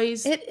school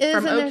boys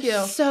from Oak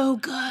Hill. So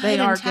good. They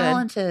are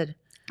talented.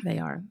 Good. They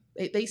are.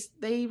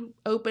 They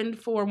opened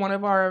for one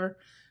of our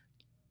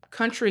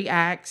country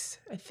acts,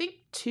 I think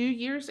 2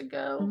 years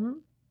ago,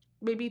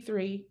 maybe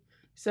 3.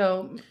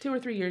 So 2 or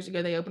 3 years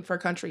ago, they opened for a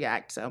country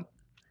act. So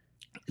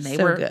they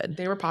were good.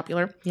 They were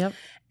popular. Yep.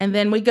 And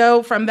then we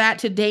go from that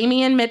to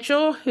Damian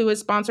Mitchell, who is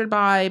sponsored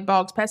by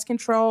Boggs Pest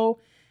Control,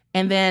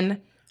 and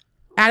then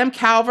Adam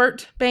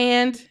Calvert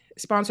Band,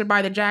 sponsored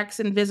by the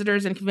Jackson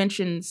Visitors and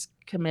Conventions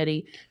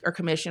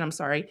Commission. I'm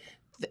sorry.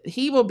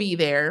 He will be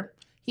there.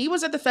 He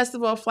was at the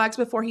Festival of Flags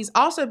before. He's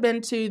also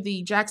been to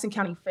the Jackson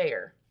County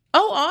Fair.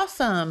 Oh,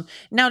 awesome.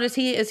 Now, is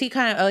he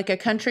kind of like a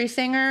country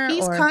singer?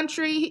 He's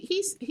country.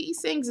 He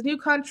sings new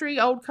country,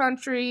 old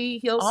country.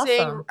 He'll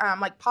sing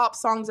like pop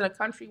songs in a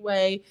country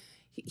way.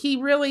 He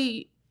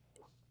really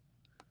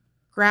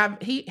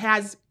he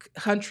has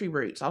country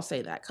roots. I'll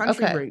say that.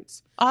 Country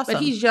roots. Awesome.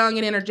 But he's young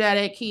and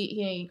energetic.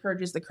 He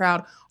encourages the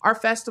crowd. Our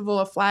Festival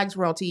of Flags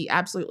royalty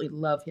absolutely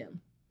love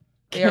him.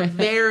 They are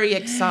very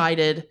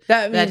excited.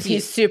 That means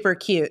he's super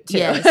cute too.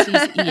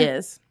 Yes, he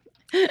is.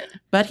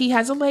 But he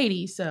has a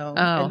lady,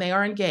 and they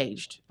are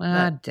engaged.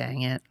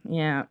 Dang it.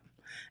 Yeah.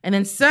 And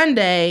then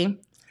Sunday,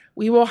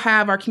 we will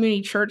have our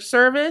community church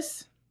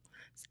service.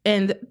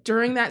 And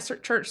during that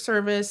church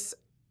service,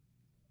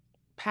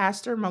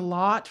 Pastor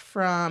Malott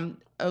from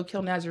Oak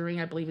Hill Nazarene,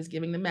 I believe, is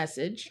giving the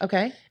message.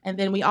 Okay. And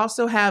then we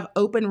also have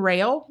Open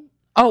Rail.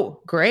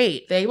 Oh,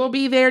 great. They will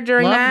be there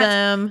during that. Love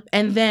them.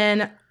 And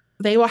then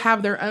they will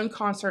have their own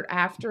concert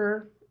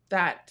after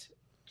that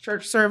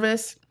church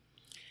service.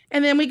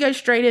 And then we go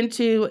straight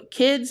into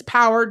Kids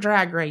Power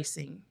Drag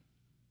Racing.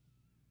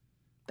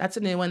 That's a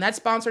new one. That's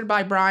sponsored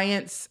by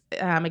Bryant's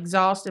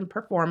Exhaust and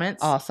Performance.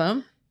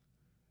 Awesome.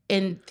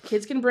 And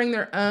kids can bring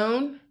their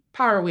own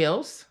Power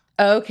Wheels.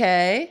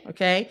 Okay.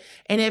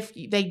 And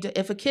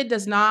if a kid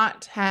does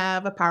not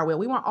have a Power Wheel,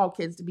 we want all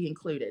kids to be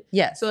included.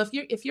 Yes. So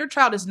if your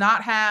child does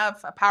not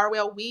have a Power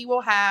Wheel, we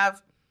will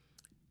have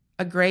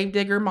a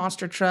Gravedigger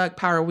monster truck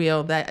Power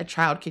Wheel that a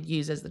child could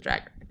use as the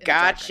drag.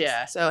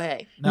 Gotcha. So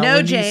hey, now, no,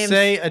 when James. You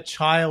say a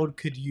child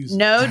could use.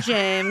 No,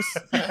 James.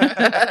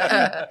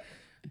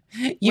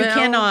 You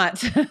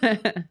cannot.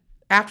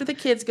 After the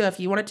kids go, if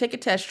you want to take a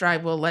test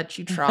drive, we'll let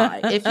you try.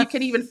 If you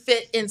can even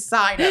fit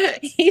inside of it.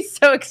 He's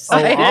so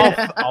excited.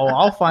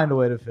 I'll find a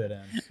way to fit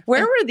in.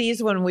 Where were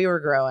these when we were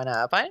growing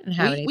up? I didn't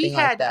have anything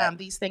like that. We had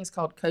these things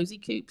called cozy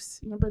coupes.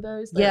 Remember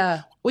those?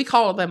 Yeah. We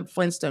call them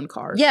Flintstone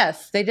cars.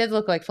 Yes, they did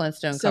look like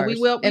Flintstone cars. So we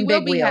will big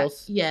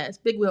wheels. Yes,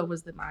 big wheel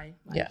was my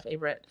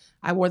favorite.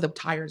 I wore the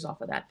tires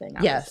off of that thing.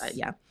 Yes.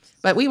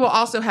 But we will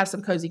also have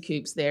some cozy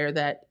coupes there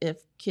that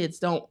if kids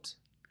don't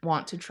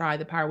want to try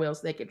the Power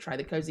Wheels, they could try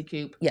the cozy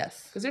coupe.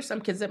 Yes. Because there's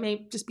some kids that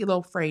may just be a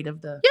little afraid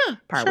of the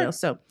Power Wheels.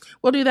 So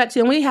we'll do that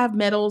too. And we have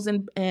medals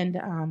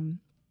and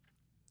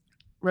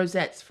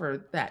rosettes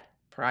for that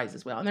prize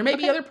as well. And there may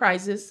be other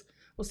prizes.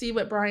 We'll see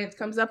what Bryant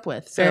comes up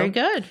with. So, very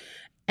good.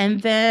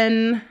 And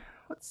then,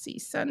 let's see,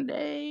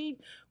 Sunday,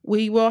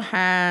 we will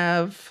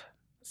have,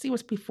 let's see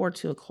what's before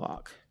 2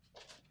 o'clock.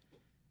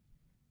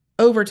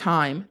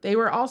 Overtime. They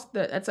were also,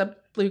 that's a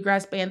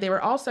bluegrass band. They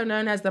were also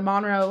known as the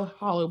Monroe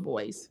Hollow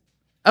Boys.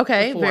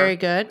 Okay, before. very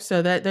good.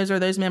 So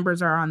those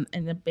members are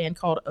in the band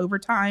called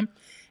Overtime.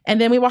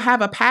 And then we will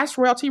have a past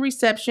royalty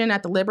reception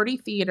at the Liberty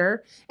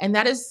Theater, and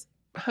that is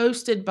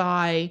hosted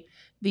by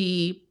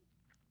the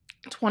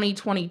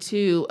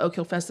 2022 Oak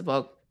Hill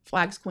Festival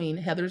Flags Queen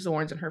Heather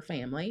Zorns and her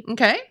family.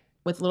 Okay.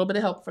 With a little bit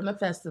of help from the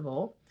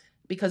festival,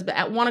 because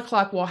at 1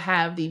 o'clock we'll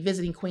have the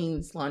Visiting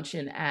Queens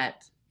luncheon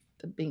at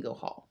the Bingo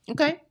Hall.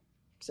 Okay.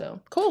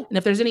 So cool. And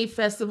if there's any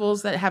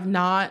festivals that have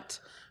not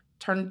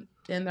turned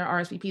in their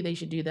RSVP, they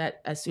should do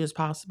that as soon as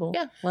possible.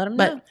 Yeah, let them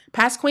know. But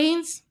past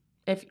queens,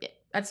 if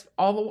that's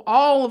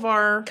all of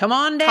our come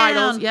on down.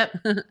 Titles. Yep.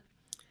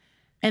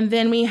 And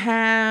then we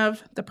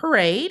have the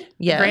parade.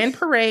 Yes. The grand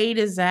parade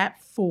is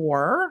at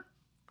 4.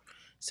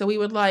 So we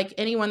would like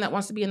anyone that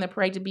wants to be in the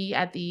parade to be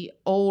at the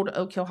old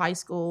Oak Hill High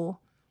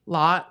School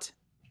lot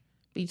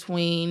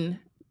between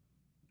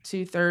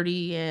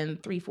 2:30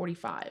 and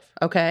 3:45.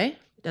 Okay.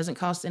 It doesn't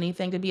cost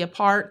anything to be a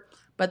part.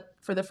 But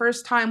for the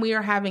first time, we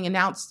are having an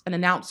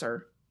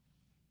announcer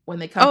when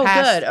they come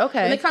past. Oh, good.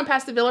 Okay. When they come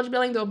past the Village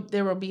Building,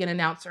 there will be an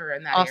announcer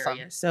in that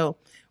area. So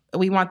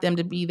we want them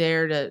to be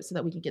there so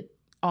that we can get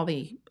all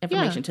the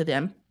information to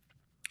them.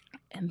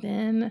 And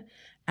then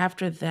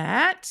after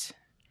that,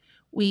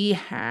 we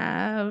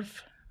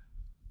have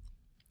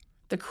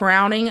the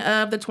crowning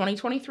of the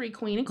 2023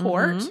 Queen in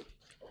Court. Mm-hmm.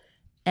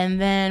 And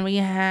then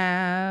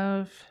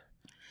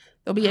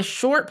there'll be a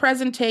short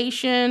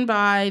presentation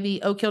by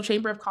the Oak Hill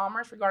Chamber of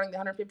Commerce regarding the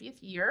 150th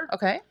year.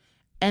 Okay.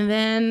 And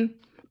then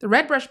the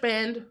Red Brush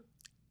Band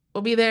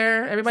will be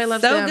there. Everybody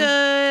loves them. So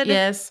good.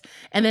 Yes.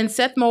 And then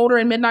Seth Mulder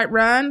and Midnight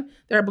Run.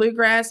 They're a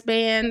bluegrass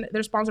band.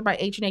 They're sponsored by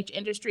H&H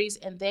Industries.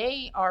 And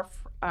they are,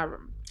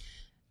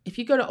 if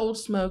you go to Old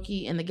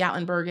Smoky in the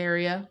Gatlinburg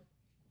area,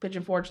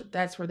 Pigeon Forge,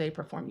 that's where they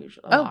perform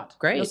usually a lot.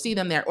 Great. You'll see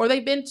them there. Or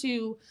they've been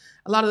to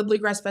a lot of the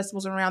bluegrass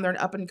festivals around. They're an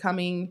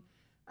up-and-coming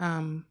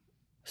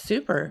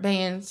super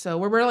band. So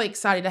we're really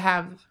excited to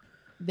have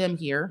them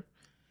here.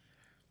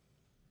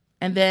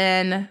 And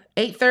then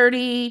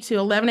 8:30 to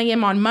 11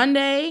 a.m. on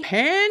Monday.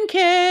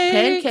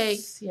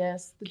 Pancakes.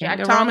 Yes. The Can't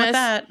Jack go wrong Thomas with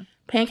that.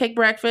 Pancake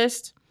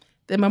breakfast.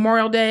 The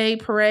Memorial Day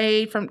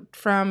parade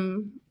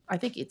from I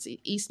think it's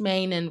East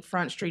Main and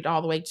Front Street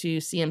all the way to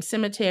CM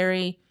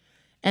Cemetery.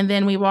 And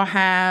then we will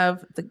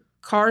have the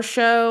car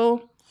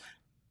show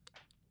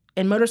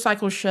and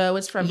motorcycle show.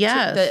 It's from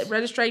the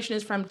registration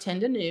is from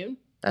 10 to noon.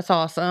 That's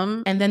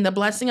awesome. And then the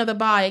Blessing of the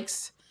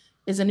Bikes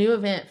is a new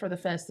event for the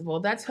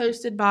festival. That's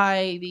hosted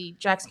by the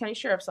Jackson County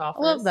Sheriff's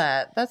Office. I love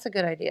that. That's a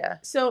good idea.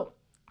 So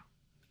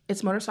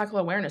it's Motorcycle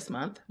Awareness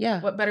Month. Yeah.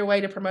 What better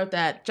way to promote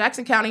that?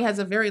 Jackson County has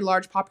a very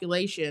large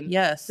population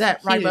that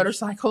ride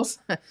motorcycles.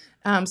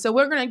 So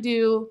we're going to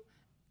do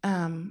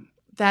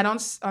that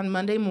on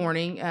Monday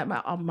morning,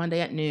 on Monday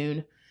at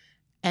noon.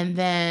 And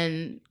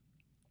then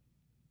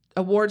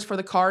awards for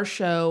the car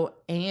show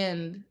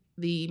and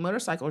the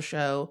motorcycle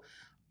show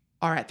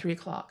are at 3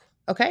 o'clock.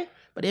 Okay.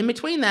 But in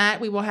between that,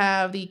 we will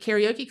have the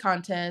karaoke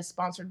contest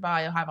sponsored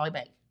by Ohio Valley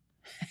Bank.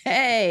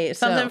 Hey,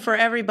 something for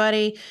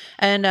everybody.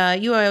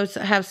 And you always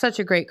have such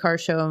a great car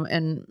show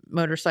and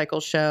motorcycle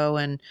show.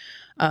 And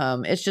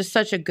it's just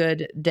such a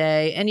good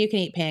day. And you can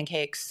eat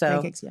pancakes.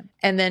 Pancakes, yeah.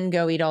 And then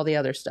go eat all the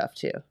other stuff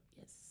too.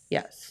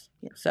 Yes.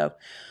 So,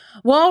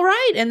 well, all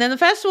right. And then the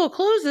festival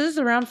closes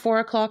around 4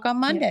 o'clock on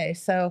Monday. Yeah.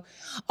 So,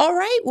 all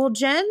right. Well,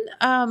 Jen,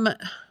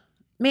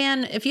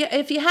 man, if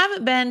you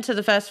haven't been to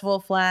the Festival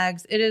of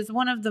Flags, it is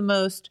one of the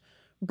most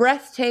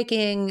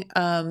breathtaking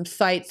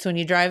sights when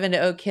you drive into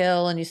Oak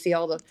Hill and you see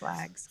all the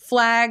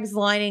flags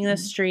lining the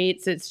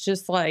streets. It's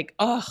just like,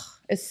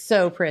 it's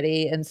so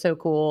pretty and so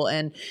cool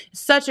and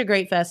such a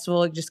great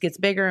festival. It just gets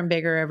bigger and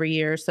bigger every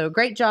year. So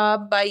great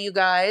job by you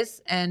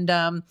guys. And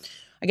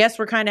I guess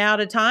we're kind of out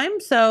of time.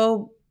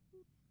 So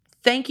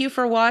thank you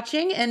for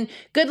watching and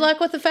good luck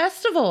with the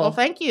festival. Well,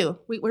 thank you.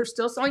 We're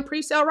still selling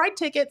pre-sale ride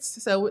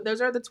tickets. So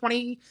those are the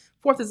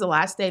 24th is the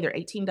last day. They're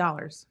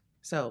 $18.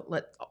 So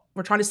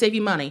we're trying to save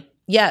you money.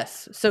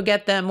 Yes. So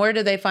get them. Where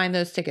do they find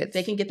those tickets?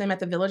 They can get them at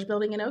the Village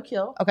Building in Oak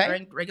Hill. Okay.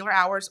 During regular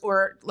hours,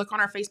 or look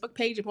on our Facebook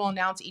page and we'll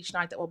announce each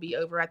night that we'll be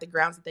over at the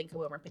grounds that they can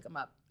come over and pick them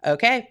up.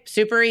 Okay,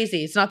 super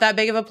easy. It's not that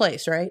big of a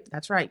place, right?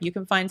 That's right. You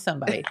can find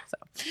somebody.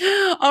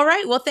 So. All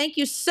right. Well, thank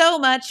you so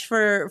much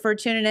for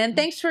tuning in.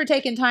 Thanks for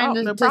taking time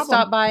to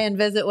stop by and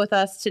visit with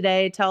us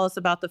today. Tell us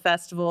about the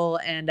festival,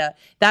 and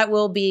that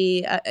will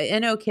be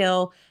in Oak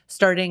Hill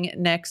starting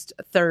next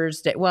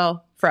Thursday.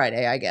 Well,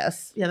 Friday, I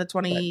guess. Yeah, the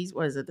 20.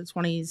 What is it? The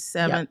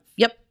 27th.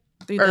 Yep.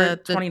 Through the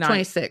 29th.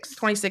 26th.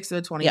 26th to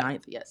the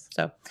 29th. Yes.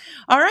 So,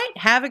 all right.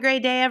 Have a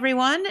great day,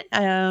 everyone,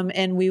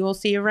 and we will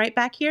see you right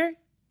back here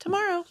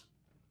tomorrow.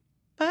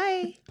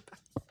 Bye.